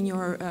low in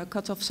your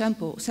cutoff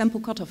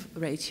sample cutoff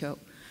ratio.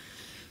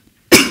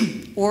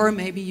 Or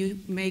maybe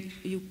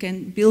you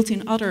can build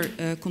in other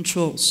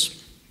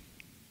controls.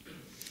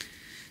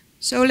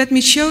 So let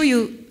me show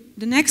you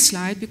the next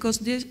slide, because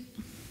this,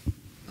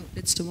 oh,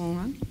 that's the wrong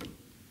one.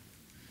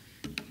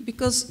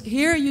 Because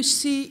here you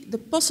see the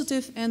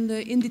positive and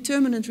the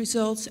indeterminate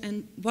results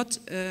and what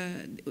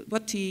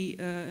the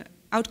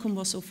outcome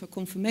was of a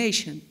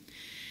confirmation.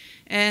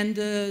 And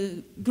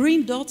the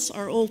green dots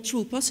are all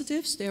true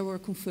positives, they were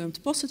confirmed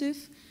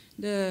positive.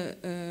 The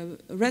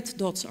red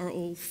dots are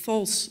all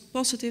false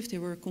positive, they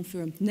were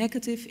confirmed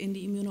negative in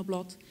the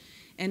immunoblot.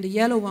 And the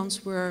yellow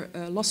ones were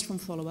lost from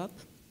follow-up,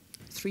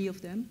 3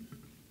 of them.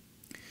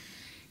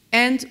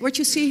 And what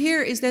you see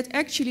here is that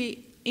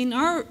actually in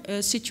our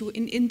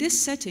in this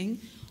setting,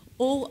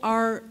 all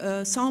our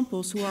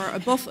samples who are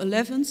above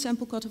 11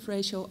 sample cutoff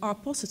ratio are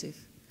positive.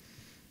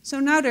 So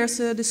now there's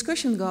a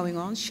discussion going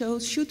on.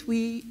 Should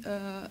we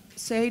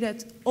say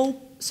that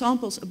all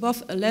samples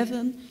above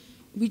 11,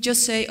 we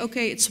just say,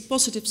 okay, it's a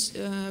positive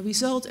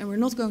result and we're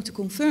not going to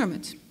confirm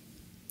it?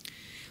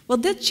 Well,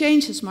 that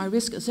changes my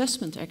risk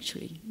assessment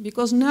actually,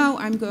 because now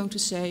I'm going to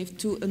say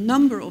to a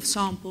number of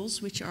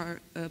samples which are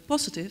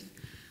positive,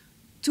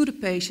 to the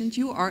patient,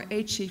 you are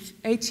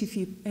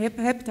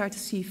hepatitis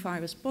C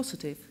virus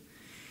positive.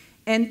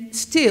 And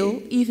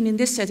still, even in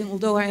this setting,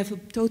 although I have a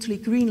totally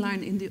green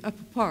line in the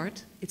upper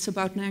part, it's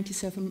about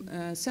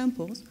 97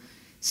 samples,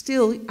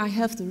 still I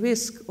have the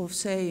risk of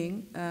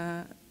saying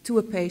to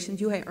a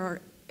patient, you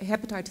are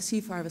hepatitis C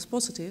virus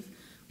positive,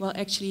 well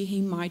actually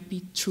he might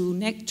be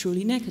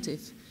truly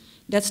negative.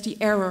 That's the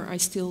error I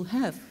still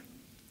have.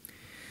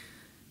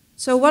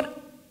 So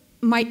what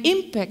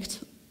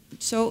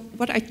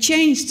I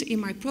changed in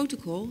my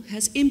protocol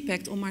has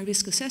impact on my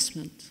risk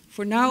assessment.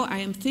 For now, I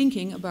am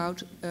thinking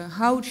about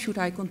how should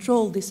I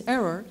control this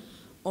error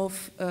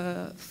of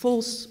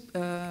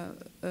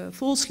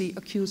falsely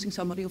accusing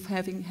somebody of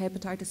having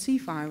hepatitis C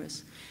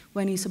virus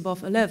when he's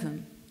above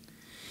 11.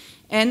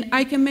 And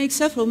I can make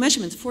several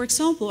measurements. For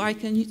example, I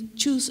can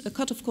choose a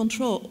cutoff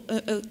control.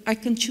 I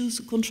can choose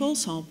a control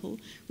sample,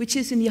 which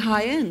is in the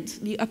high end,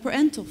 the upper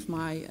end of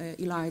my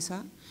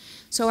ELISA.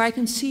 So I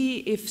can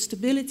see if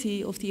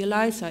stability of the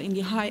ELISA in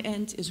the high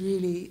end is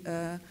really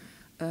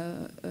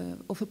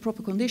of a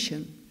proper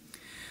condition.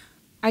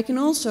 I can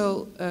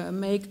also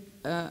make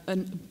a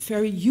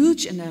very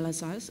huge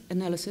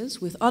analysis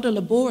with other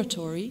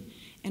laboratory,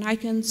 and I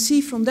can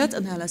see from that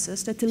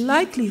analysis that the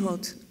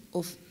likelihood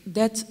of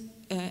that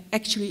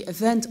actually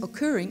event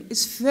occurring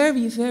is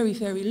very, very,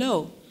 very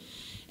low.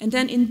 And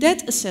then in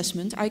that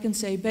assessment, I can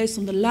say, based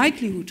on the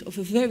likelihood of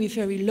a very,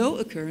 very low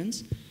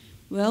occurrence,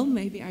 well,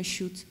 maybe I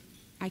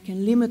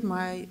can limit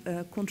my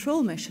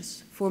control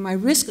measures, for my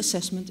risk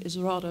assessment is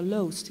rather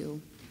low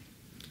still.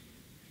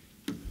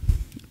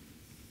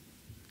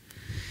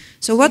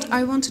 So what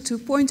I wanted to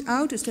point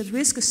out is that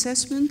risk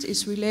assessment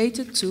is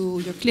related to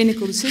your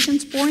clinical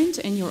decisions point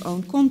and your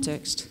own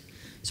context.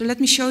 So let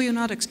me show you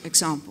another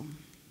example.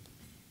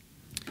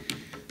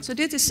 So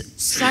this is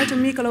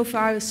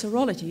cytomegalovirus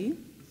serology,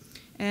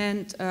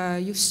 and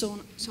you saw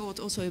it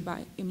also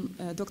in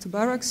Dr.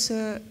 Barak's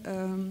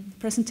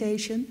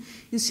presentation.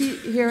 You see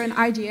here an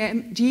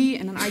IgG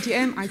and an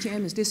IgM.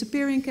 IgM is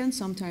disappearing again.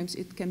 Sometimes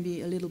it can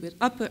be a little bit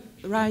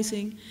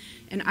uprising.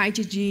 And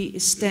IgG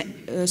is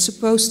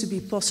supposed to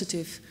be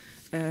positive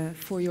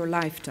for your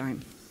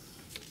lifetime.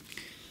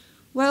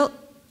 Well,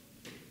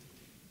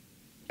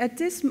 at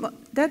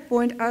that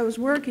point, I was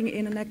working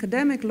in an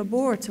academic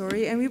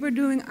laboratory, and we were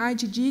doing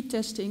IgG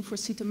testing for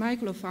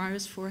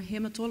cytomegalovirus for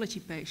hematology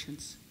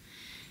patients.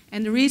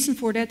 And the reason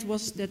for that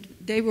was that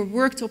they were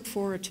worked up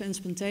for a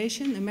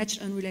transplantation, a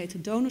matched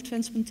unrelated donor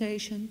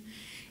transplantation,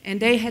 and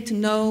they had to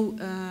know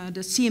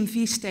the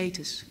CMV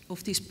status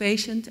of this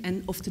patient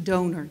and of the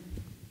donor.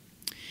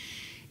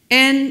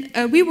 And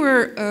we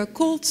were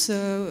called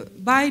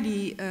by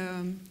the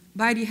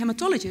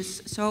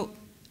hematologist, so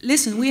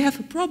listen, we have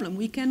a problem.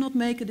 We cannot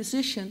make a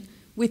decision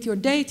with your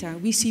data.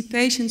 We see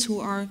patients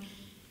who are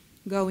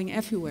going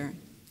everywhere.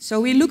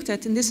 So we looked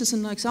at, and this is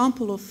an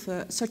example of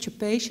such a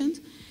patient,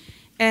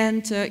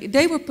 and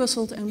they were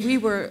puzzled, and we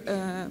were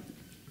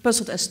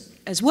puzzled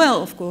as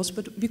well, of course,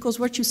 but because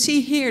what you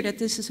see here, that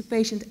this is a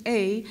patient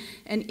A,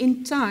 and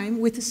in time,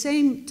 with the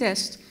same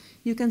test,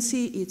 you can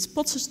see it's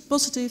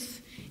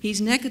positive, he's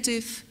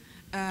negative,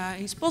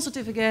 he's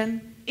positive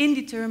again,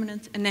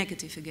 indeterminate, and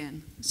negative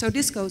again. So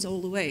this goes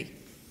all the way.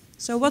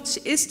 So what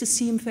is the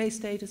CMV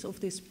status of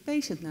this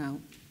patient now?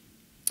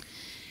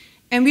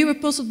 And we were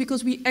puzzled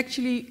because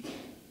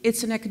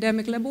it's an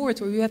academic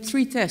laboratory. We had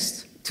 3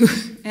 tests to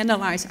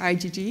analyze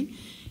IgG.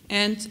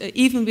 And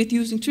even with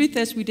using 3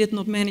 tests, we did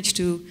not manage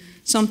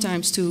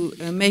sometimes to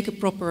make a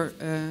proper,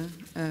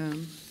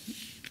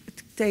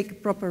 take a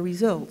proper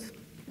result.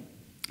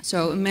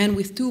 So a man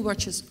with 2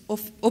 watches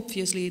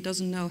obviously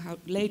doesn't know how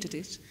late it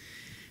is.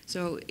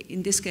 So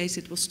in this case,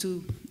 that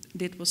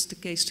was the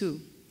case too.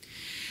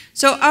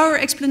 So our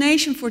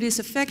explanation for this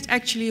effect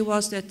actually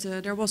was that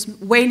there was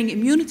waning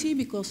immunity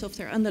because of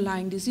their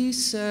underlying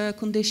disease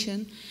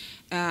condition.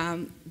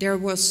 There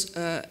was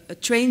a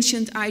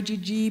transient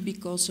IgG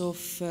because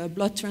of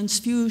blood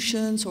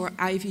transfusions or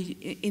IV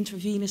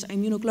intravenous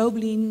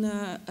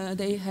immunoglobulin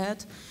they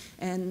had.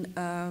 And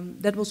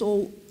that was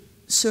all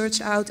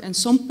searched out, and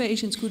some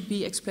patients could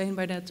be explained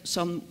by that,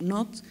 some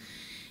not.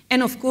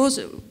 And of course,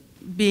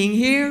 being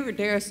here,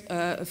 there's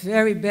a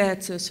very bad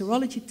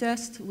serology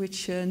test,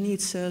 which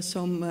needs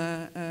some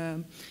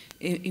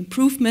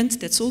improvement.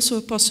 That's also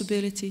a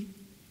possibility.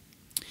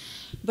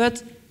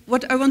 But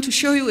what I want to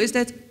show you is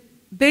that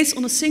based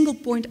on a single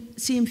point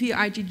CMV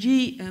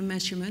IgG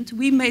measurement,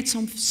 we made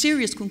some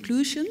serious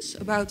conclusions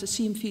about the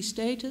CMV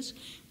status,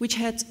 which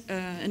had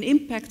an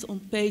impact on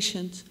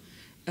patient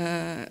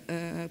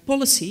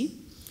policy.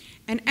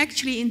 And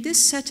actually in this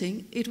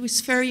setting, it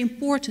was very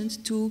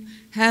important to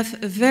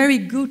have a very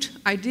good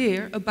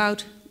idea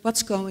about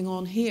what's going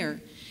on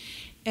here.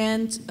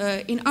 And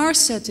in our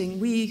setting,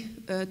 we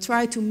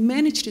try to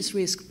manage this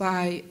risk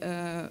by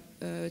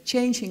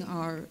changing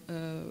our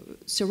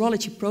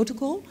serology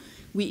protocol.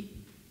 We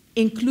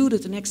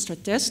included an extra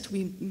test.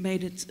 We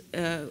made it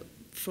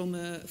from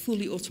a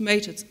fully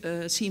automated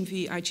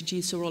CMV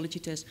IgG serology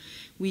test.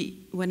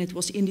 When it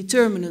was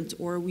indeterminate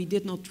or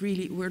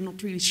we're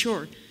not really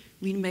sure,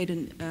 we made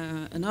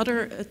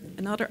another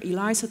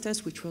ELISA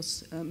test, which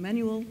was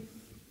manual.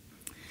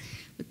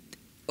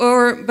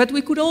 But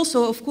we could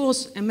also, of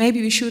course, and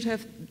maybe we should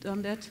have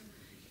done that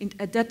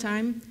at that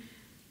time.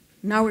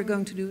 Now we're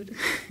going to do it.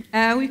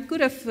 We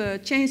could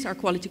have changed our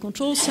quality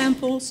control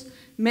samples,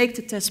 make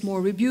the test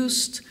more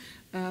robust,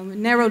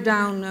 narrow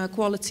down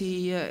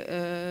quality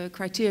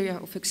criteria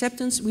of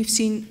acceptance. We've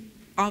seen,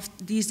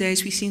 these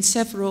days, we've seen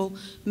several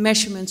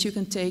measurements you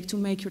can take to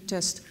make your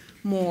test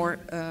more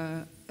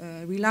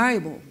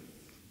reliable.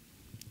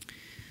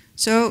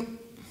 So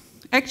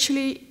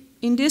actually,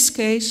 in this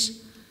case,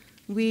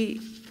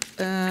 we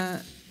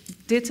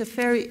did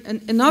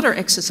another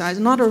exercise,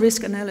 another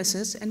risk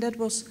analysis, and that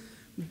was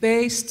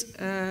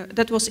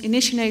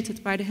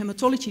initiated by the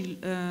hematology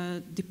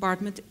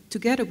department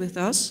together with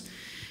us,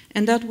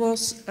 and that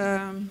was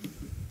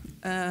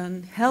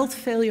health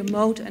failure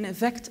mode and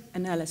effect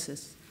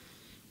analysis.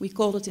 We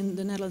called it in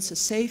the Netherlands a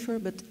SAFER,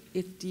 but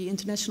the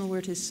international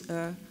word is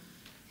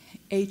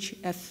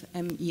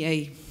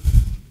HFMEA.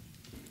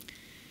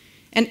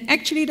 And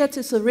actually that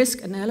is a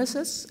risk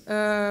analysis,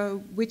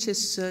 which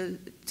is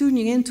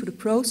tuning into the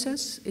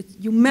process.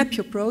 You map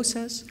your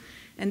process,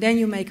 and then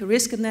you make a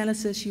risk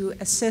analysis. You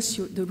assess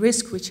the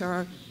risks which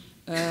are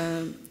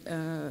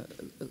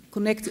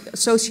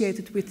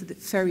associated with the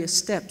various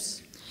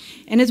steps.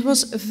 And it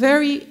was a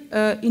very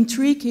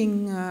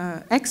intriguing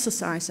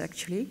exercise,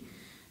 actually.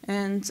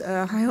 And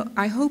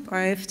I hope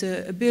I have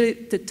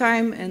the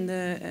time and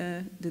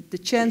the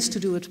chance to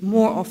do it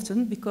more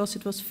often, because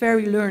it was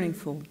very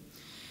learningful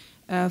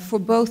for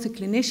both the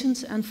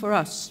clinicians and for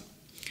us.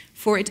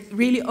 For it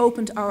really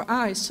opened our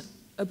eyes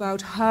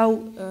about how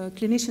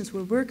clinicians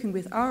were working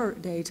with our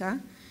data,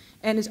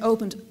 and it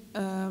opened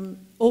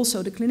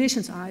also the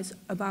clinicians' eyes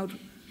about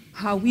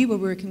how we were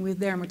working with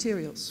their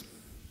materials.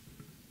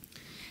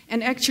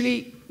 And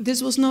actually,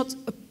 this was not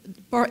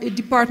a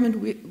department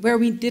where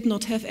we did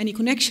not have any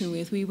connection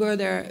with. We were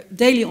there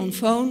daily on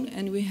phone,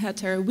 and we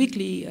had a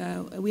weekly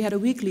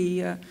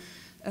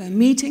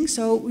meeting.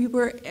 So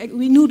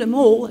we knew them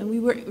all, and we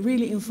were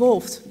really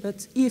involved.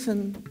 But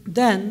even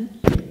then,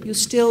 you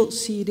still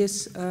see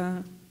this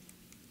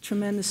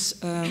tremendous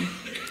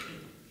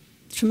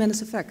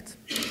effect.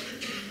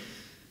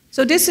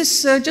 So this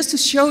is just to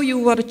show you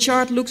what a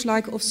chart looks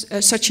like of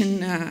such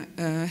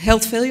a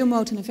health failure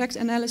mode and effect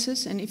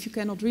analysis. And if you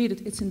cannot read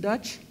it, it's in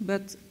Dutch.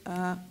 But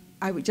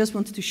I just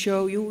wanted to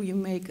show you. You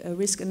make a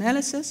risk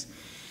analysis.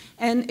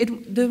 And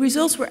the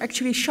results were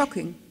actually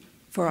shocking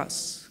for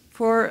us.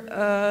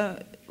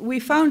 We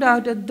found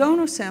out that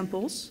donor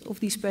samples of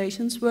these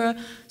patients were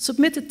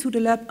submitted to the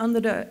lab under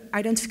the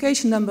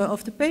identification number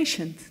of the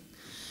patient.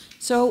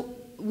 So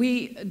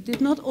we did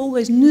not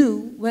always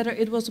knew whether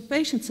it was a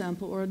patient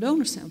sample or a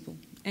donor sample.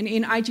 And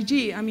in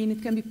IgG, I mean,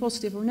 it can be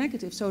positive or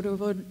negative, so there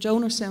were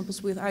donor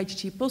samples with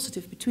IgG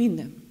positive between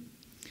them.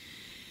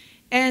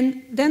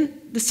 And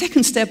then the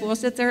second step was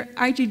that their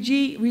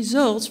IgG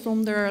results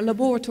from their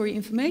laboratory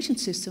information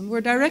system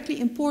were directly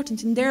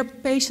important in their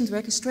patient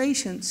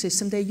registration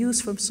system they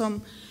use from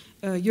some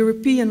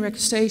European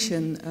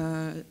registration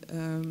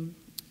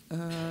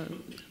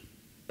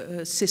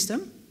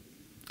system.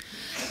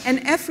 And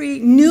every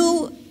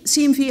new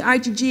CMV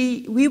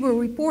IgG we were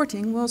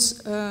reporting was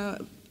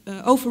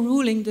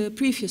overruling the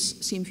previous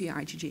CMV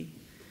IgG.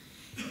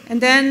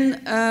 And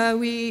then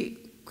we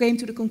came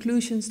to the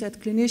conclusions that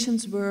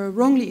clinicians were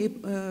wrongly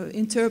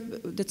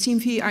that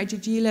CMV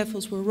IgG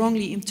levels were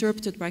wrongly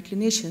interpreted by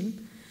clinicians.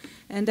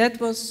 And that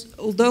was,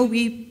 although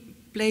we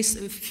placed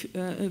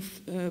a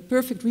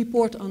perfect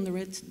report under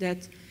it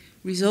that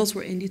results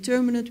were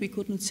indeterminate, we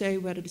couldn't say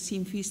whether the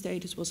CMV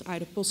status was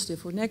either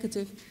positive or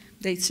negative.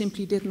 They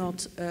simply did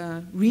not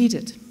read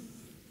it.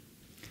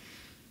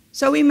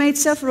 So we made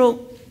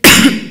several,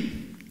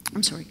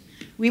 I'm sorry,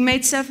 we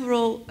made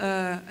several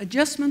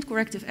adjustment,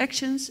 corrective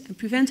actions and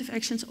preventive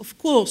actions. Of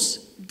course,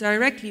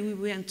 directly we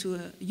went to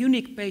a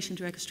unique patient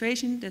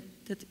registration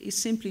that is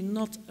simply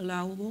not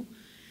allowable.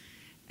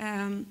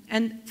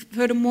 And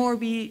furthermore,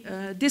 we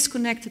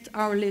disconnected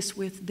our list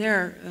with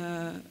their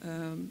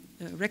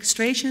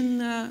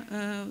registration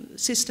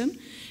system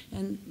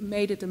and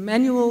made it a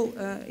manual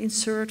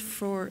insert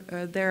for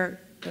their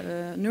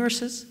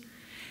nurses.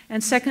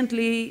 And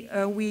secondly,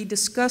 we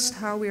discussed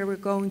how we were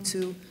going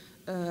to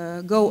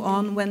go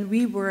on when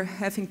we were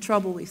having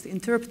trouble with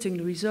interpreting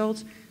the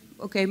results.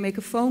 Okay, make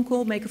a phone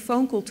call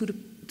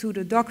to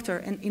the doctor,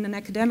 and in an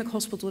academic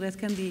hospital that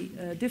can be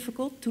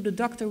difficult, to the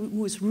doctor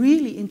who is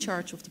really in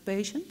charge of the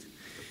patient,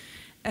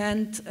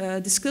 and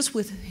discuss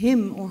with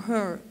him or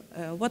her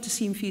what the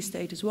CMV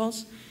status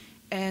was,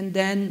 and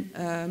then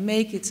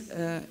make it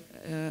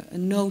a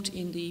note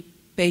in the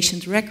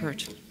patient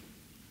record.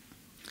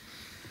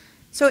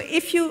 So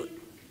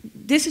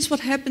this is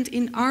what happened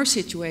in our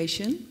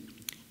situation,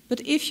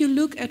 but if you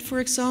look at, for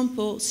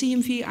example,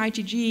 CMV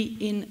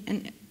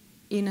IgG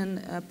in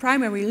a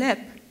primary lab,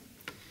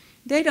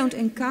 they don't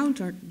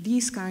encounter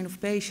these kind of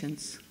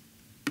patients,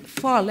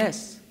 far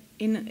less.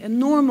 In a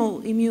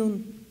normal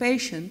immune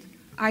patient,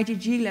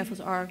 IgG levels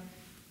are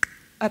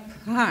up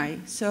high.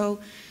 So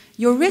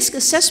your risk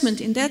assessment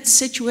in that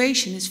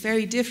situation is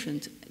very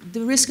different.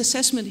 The risk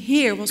assessment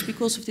here was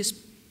because of this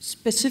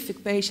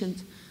specific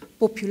patient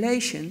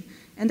population,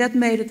 and that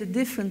made it a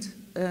different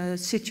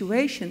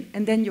situation,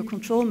 and then your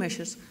control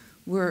measures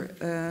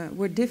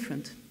were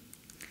different.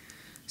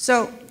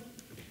 So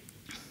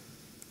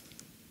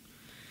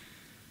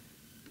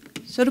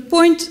the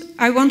point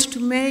I want to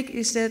make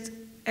is that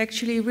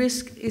actually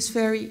risk is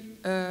very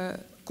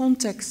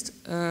context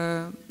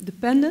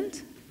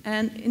dependent,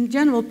 and in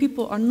general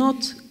people are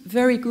not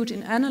very good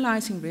in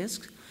analyzing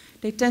risk.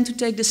 They tend to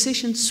take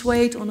decisions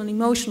swayed on an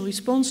emotional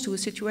response to a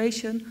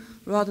situation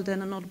rather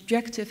than an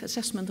objective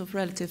assessment of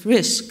relative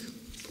risk.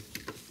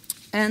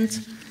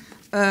 And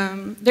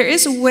there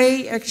is a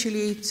way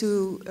actually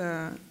to,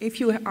 if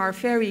you are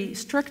very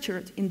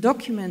structured in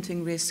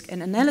documenting risk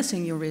and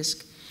analyzing your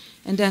risk,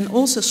 and then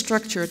also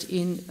structured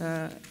in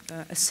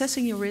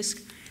assessing your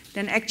risk,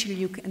 then actually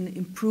you can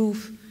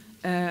improve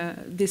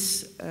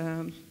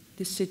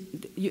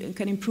you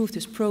can improve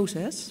this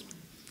process.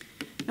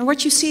 And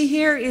what you see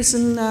here is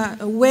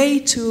a way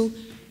to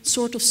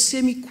sort of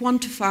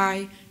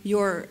semi-quantify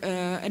your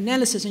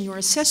analysis and your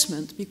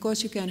assessment,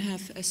 because you can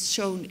have, as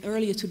shown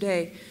earlier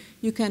today,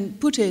 you can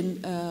put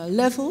in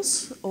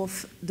levels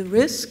of the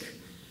risk.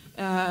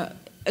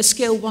 A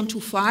scale 1 to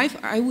 5,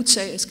 I would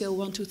say a scale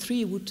 1 to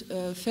 3 would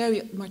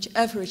very much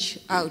average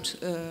out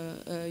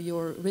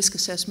your risk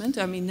assessment.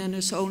 I mean, then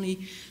there's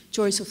only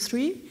choice of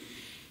 3.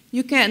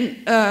 You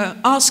can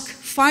ask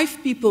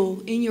 5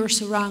 people in your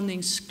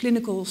surroundings,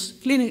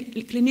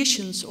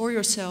 clinicians or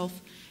yourself,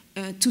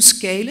 to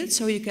scale it,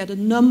 so you get a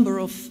number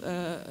of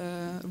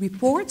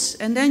reports,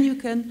 and then you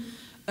can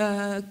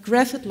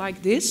graph it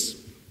like this.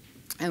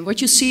 And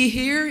what you see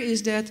here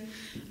is that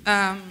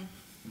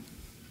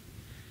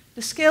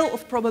the scale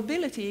of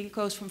probability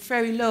goes from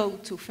very low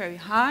to very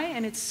high,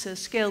 and it's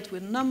scaled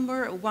with a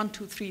number, 1,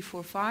 2, 3,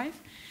 4,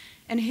 5.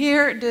 And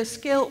here the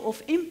scale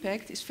of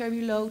impact is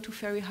very low to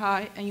very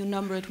high, and you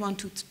number it 1,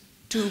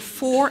 2,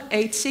 4,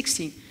 8,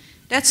 16.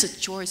 That's a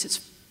choice.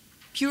 It's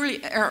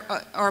purely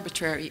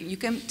arbitrary. You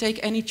can take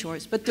any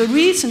choice. But the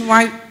reason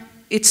why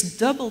it's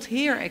doubled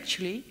here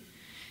actually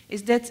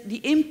is that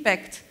the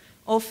impact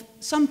of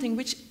something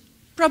which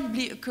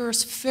probably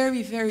occurs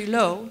very, very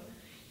low,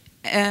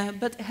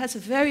 but has a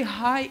very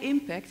high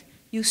impact,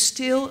 you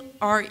still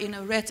are in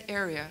a red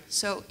area.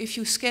 So if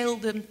you scale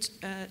them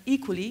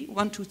equally,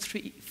 1, 2,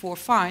 3, 4,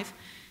 5,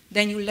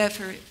 then you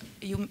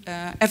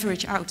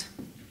average out.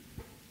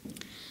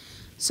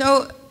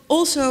 So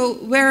also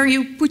where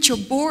you put your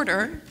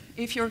border,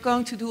 if you're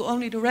going to do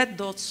only the red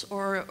dots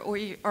or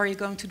are you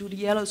going to do the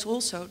yellows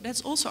also,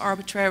 that's also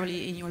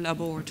arbitrarily in your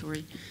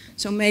laboratory.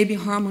 So maybe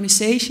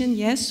harmonization,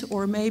 yes,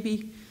 or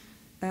maybe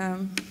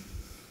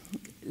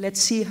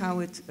let's see how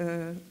it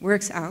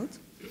works out.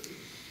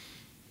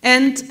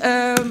 And,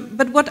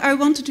 but what I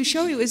wanted to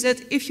show you is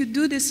that if you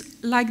do this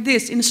like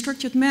this in a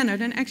structured manner,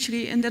 then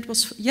actually, and that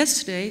was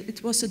yesterday,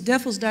 it was a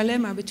devil's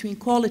dilemma between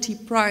quality,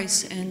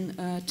 price, and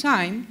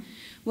time.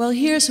 Well,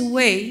 here's a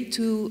way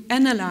to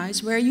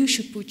analyze where you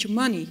should put your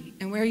money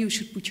and where you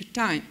should put your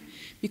time.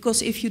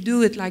 Because if you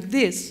do it like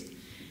this,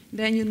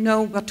 then you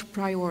know what to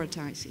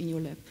prioritize in your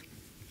lab.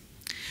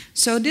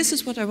 So this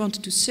is what I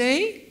wanted to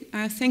say.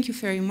 Thank you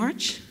very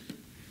much.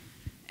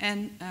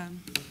 And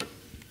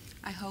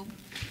I hope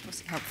it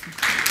was helpful.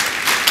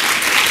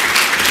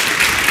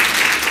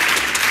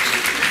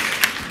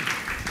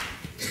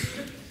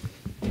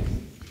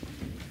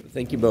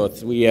 Thank you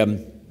both. We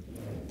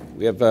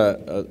have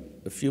a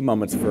few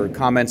moments for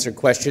comments or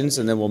questions,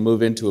 and then we'll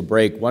move into a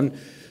break.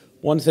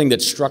 One thing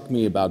that struck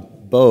me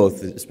about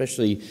both,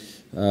 especially,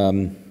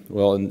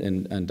 well,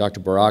 in Dr.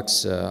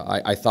 Barak's,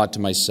 I thought to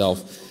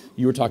myself,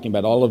 you were talking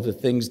about all of the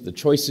things, the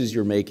choices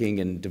you're making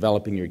in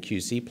developing your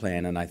QC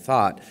plan, and I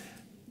thought,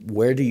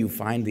 where do you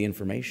find the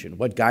information?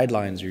 What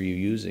guidelines are you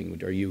using?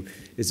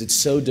 Is it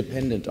so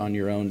dependent on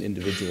your own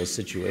individual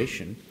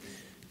situation?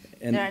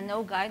 And there are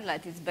no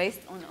guidelines. It's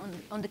based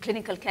on the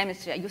clinical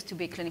chemistry. I used to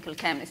be a clinical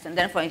chemist, and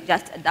therefore I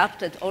just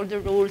adapted all the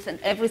rules and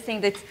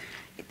everything that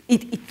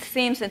it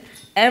seems that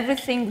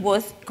everything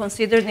was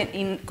considered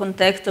in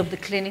context of the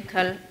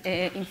clinical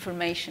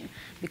information.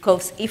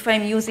 Because if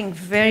I'm using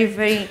very,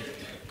 very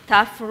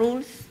tough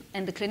rules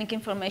and the clinical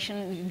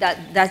information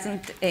that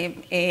doesn't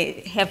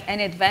have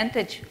any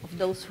advantage of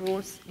those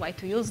rules, why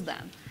to use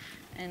them?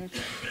 And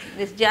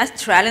it's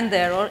just trial and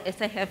error, as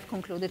I have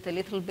concluded, a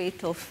little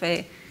bit of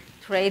a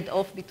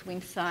trade-off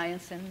between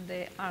science and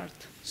the art.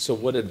 So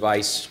what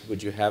advice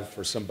would you have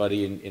for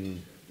somebody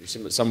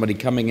somebody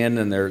coming in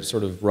and they're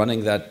sort of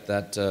running that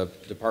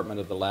department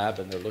of the lab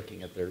and they're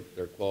looking at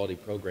their quality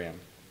program?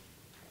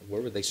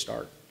 Where would they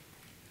start?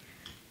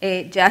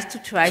 Just to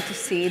try to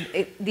see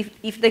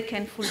if they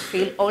can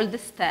fulfill all the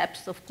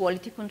steps of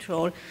quality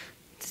control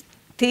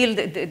till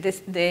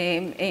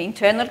the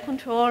internal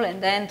control,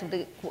 and then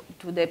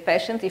to the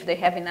patients, if they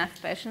have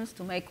enough patients,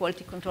 to make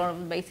quality control on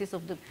the basis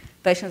of the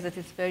patients that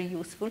is very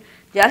useful.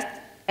 Just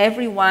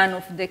every one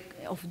of the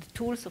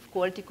tools of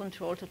quality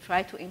control to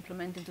try to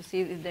implement and to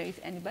see if there is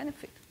any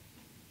benefit.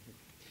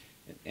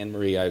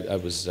 AnneMarie, I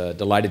was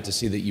delighted to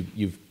see that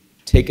you've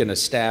taken a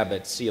stab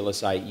at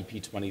CLSI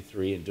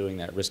EP23 and doing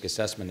that risk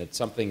assessment. It's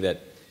something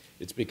that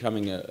it's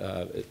becoming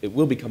it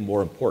will become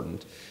more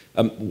important.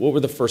 What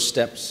were the first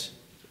steps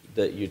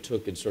that you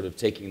took in sort of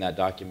taking that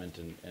document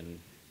and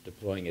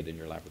deploying it in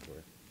your laboratory?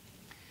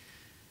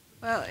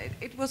 Well,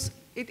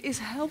 it is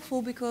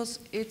helpful because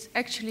it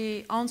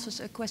actually answers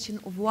a question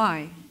of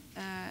why.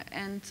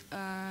 And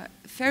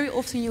very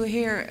often you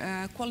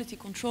hear quality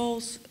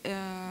controls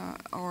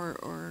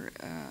or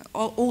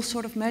all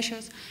sort of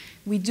measures.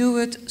 We do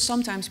it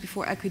sometimes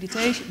before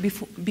accreditation,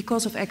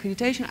 because of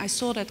accreditation. I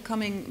saw that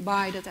coming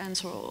by, that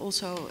answer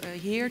also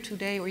here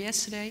today or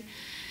yesterday.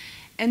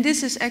 And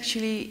this is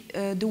actually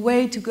the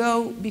way to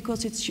go,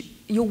 because it's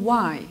your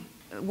why.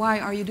 Why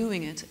are you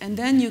doing it? And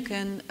then you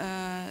can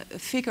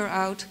figure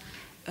out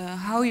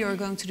how you're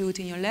going to do it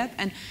in your lab.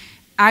 And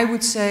I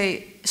would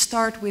say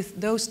start with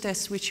those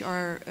tests which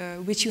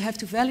you have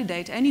to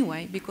validate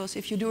anyway, because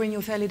if you're doing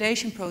your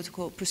validation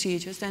protocol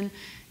procedures, then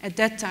at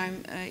that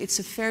time it's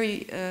a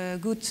very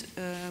good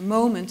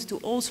moment to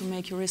also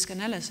make your risk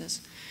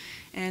analysis.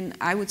 And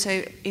I would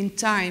say in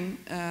time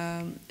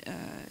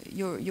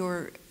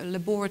your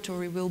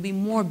laboratory will be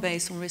more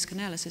based on risk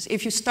analysis.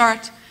 If you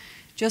start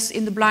just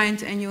in the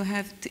blind and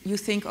you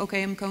think,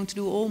 okay, I'm going to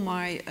do all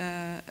my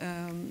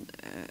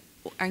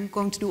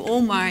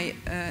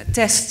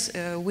tests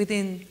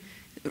within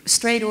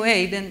straight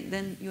away,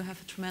 then you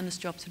have a tremendous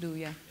job to do.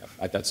 Yeah.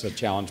 That's a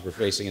challenge we're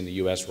facing in the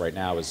U.S. right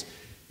now. Is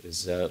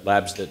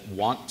labs that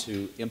want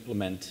to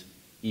implement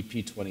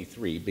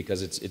EP23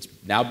 because it's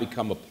now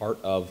become a part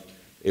of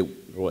it.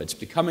 Well, it's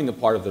becoming a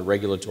part of the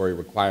regulatory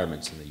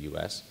requirements in the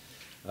U.S.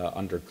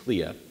 Under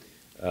CLIA.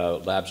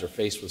 Labs are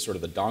faced with sort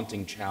of the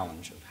daunting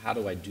challenge of how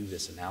do I do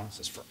this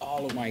analysis for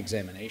all of my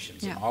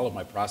examinations and all of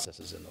my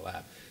processes in the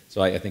lab.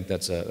 So I think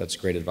that's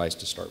great advice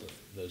to start with,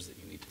 those that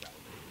you need to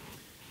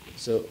validate.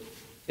 So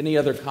any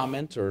other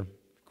comment or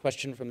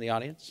question from the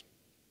audience?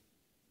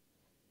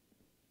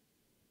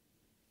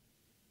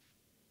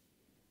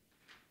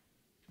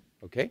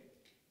 Okay.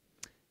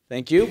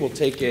 Thank you. We'll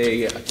take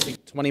a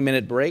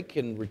 20-minute break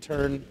and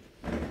return